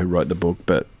the guy who wrote the book,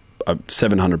 but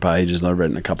 700 pages, and I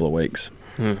read it in a couple of weeks.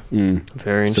 Very it's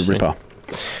interesting. It's a ripper.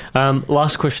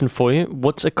 Last question for you.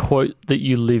 What's a quote that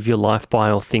you live your life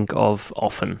by or think of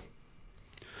often?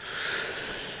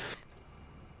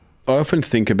 I often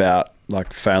think about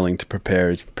like failing to prepare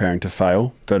is preparing to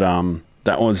fail, but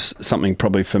that was something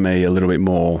probably for me a little bit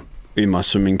more in my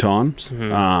swimming times.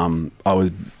 I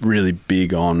was really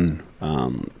big on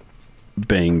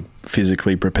being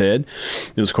physically prepared.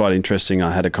 It was quite interesting.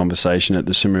 I had a conversation at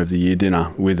the Swimmer of the Year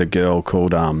dinner with a girl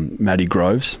called Maddie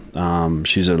Groves.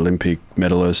 She's an Olympic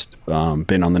medalist,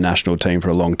 been on the national team for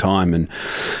a long time, and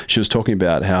she was talking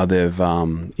about how they've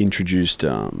introduced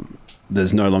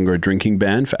there's no longer a drinking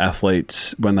ban for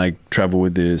athletes when they travel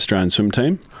with the Australian swim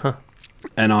team. Huh.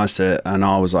 And I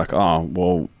was like, oh,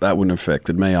 well, that wouldn't have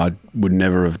affected me. I would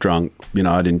never have drunk. You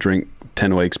know, I didn't drink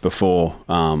 10 weeks before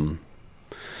a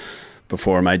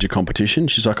major competition.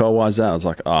 She's like, oh, why is that? I was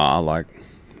like, I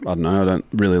don't know. I don't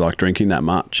really like drinking that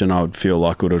much, and I would feel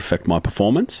like it would affect my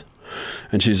performance.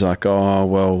 And she's like, oh,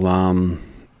 well,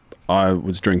 I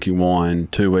was drinking wine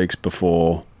 2 weeks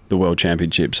before the World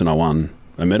Championships and I won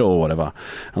a medal or whatever.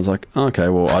 I was like, okay,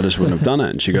 well, I just wouldn't have done it.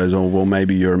 And she goes, oh, well,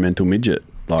 maybe you're a mental midget.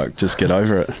 Like, just get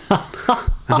over it. And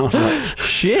I was like,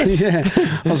 shit. Yeah.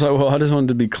 I was like, well, I just wanted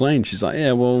to be clean. She's like,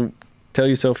 yeah, well, tell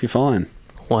yourself you're fine.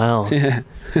 Wow. Yeah.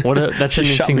 That's an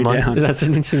interesting that's an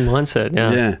interesting mindset.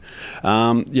 Yeah.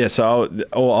 So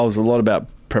I was a lot about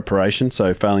preparation.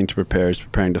 So failing to prepare is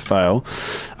preparing to fail.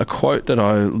 A quote that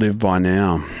I live by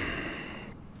now,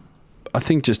 I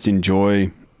think just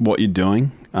enjoy what you're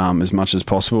doing as much as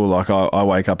possible. Like I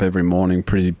wake up every morning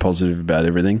pretty positive about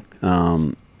everything.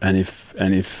 And if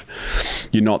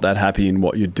you're not that happy in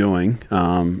what you're doing,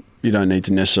 you don't need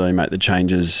to necessarily make the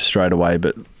changes straight away,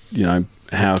 but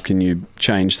how can you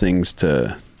change things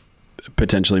to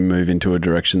potentially move into a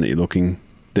direction that you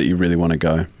really want to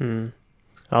go?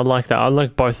 I like that. I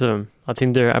like both of them. I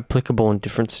think they're applicable in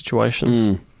different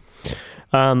situations.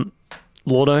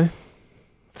 Lordo,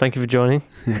 thank you for joining.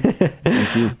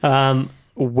 Thank you.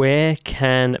 Where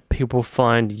can people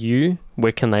find you?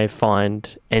 Where can they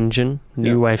find Engine,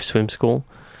 New Wave Swim School?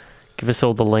 Give us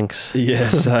all the links. Yeah,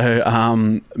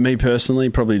 so me personally,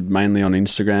 probably mainly on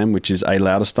Instagram, which is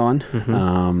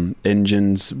A.Lauterstein.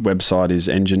 Engine's website is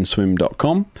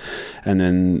engineswim.com, and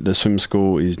then the swim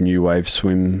school is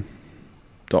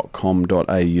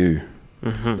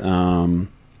newwaveswim.com.au.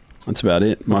 That's about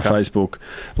it. My Facebook,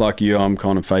 like you, I'm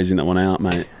kind of phasing that one out,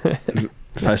 mate.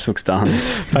 Facebook's done.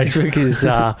 Facebook is,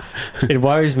 it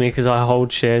worries me because I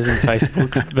hold shares in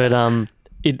Facebook, but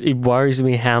it worries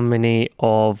me how many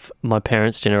of my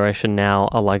parents' generation now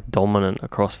are like dominant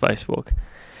across Facebook.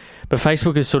 But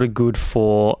Facebook is sort of good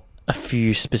for a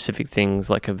few specific things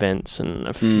like events and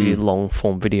a few long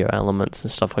form video elements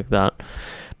and stuff like that.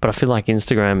 But I feel like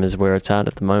Instagram is where it's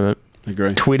at the moment.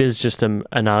 Agree. Twitter's just an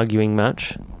arguing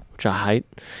match, which I hate.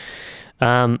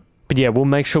 But yeah, we'll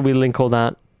make sure we link all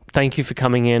that. Thank you for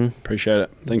coming in. Appreciate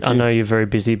it. Thank you. I know you're very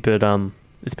busy, but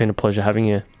it's been a pleasure having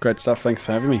you. Great stuff. Thanks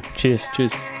for having me. Cheers.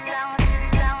 Cheers.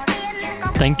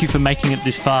 Thank you for making it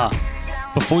this far.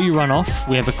 Before you run off,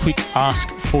 we have a quick ask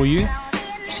for you.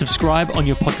 Subscribe on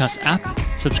your podcast app.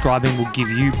 Subscribing will give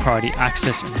you priority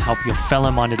access and help your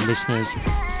fellow-minded listeners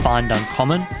find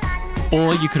Uncommon.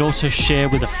 Or you could also share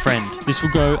with a friend. This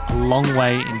will go a long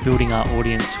way in building our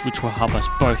audience, which will help us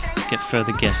both get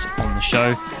further guests on the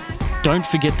show. Don't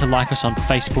forget to like us on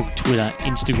Facebook, Twitter,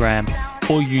 Instagram,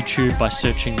 or YouTube by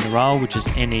searching Neural, which is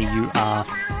Neuralle.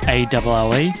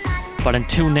 But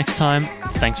until next time,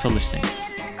 thanks for listening.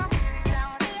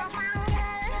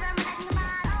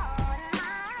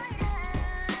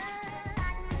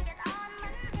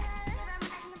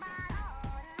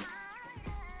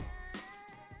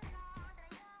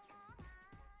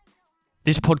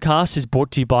 This podcast is brought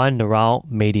to you by Neural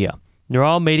Media.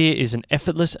 Neural Media is an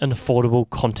effortless and affordable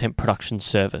content production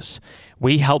service.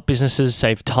 We help businesses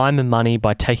save time and money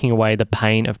by taking away the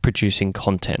pain of producing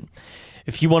content.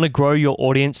 If you want to grow your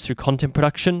audience through content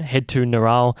production, head to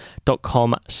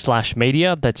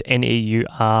neuralle.com/media. That's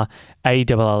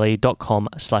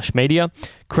neuralle.com/media.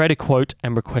 Create a quote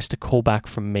and request a callback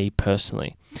from me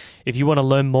personally. If you want to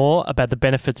learn more about the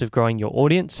benefits of growing your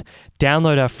audience,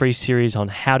 download our free series on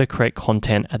how to create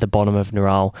content at the bottom of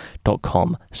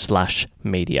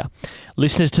neuralle.com/media.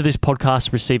 Listeners to this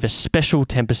podcast receive a special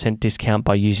 10% discount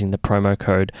by using the promo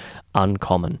code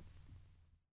UNCOMMON.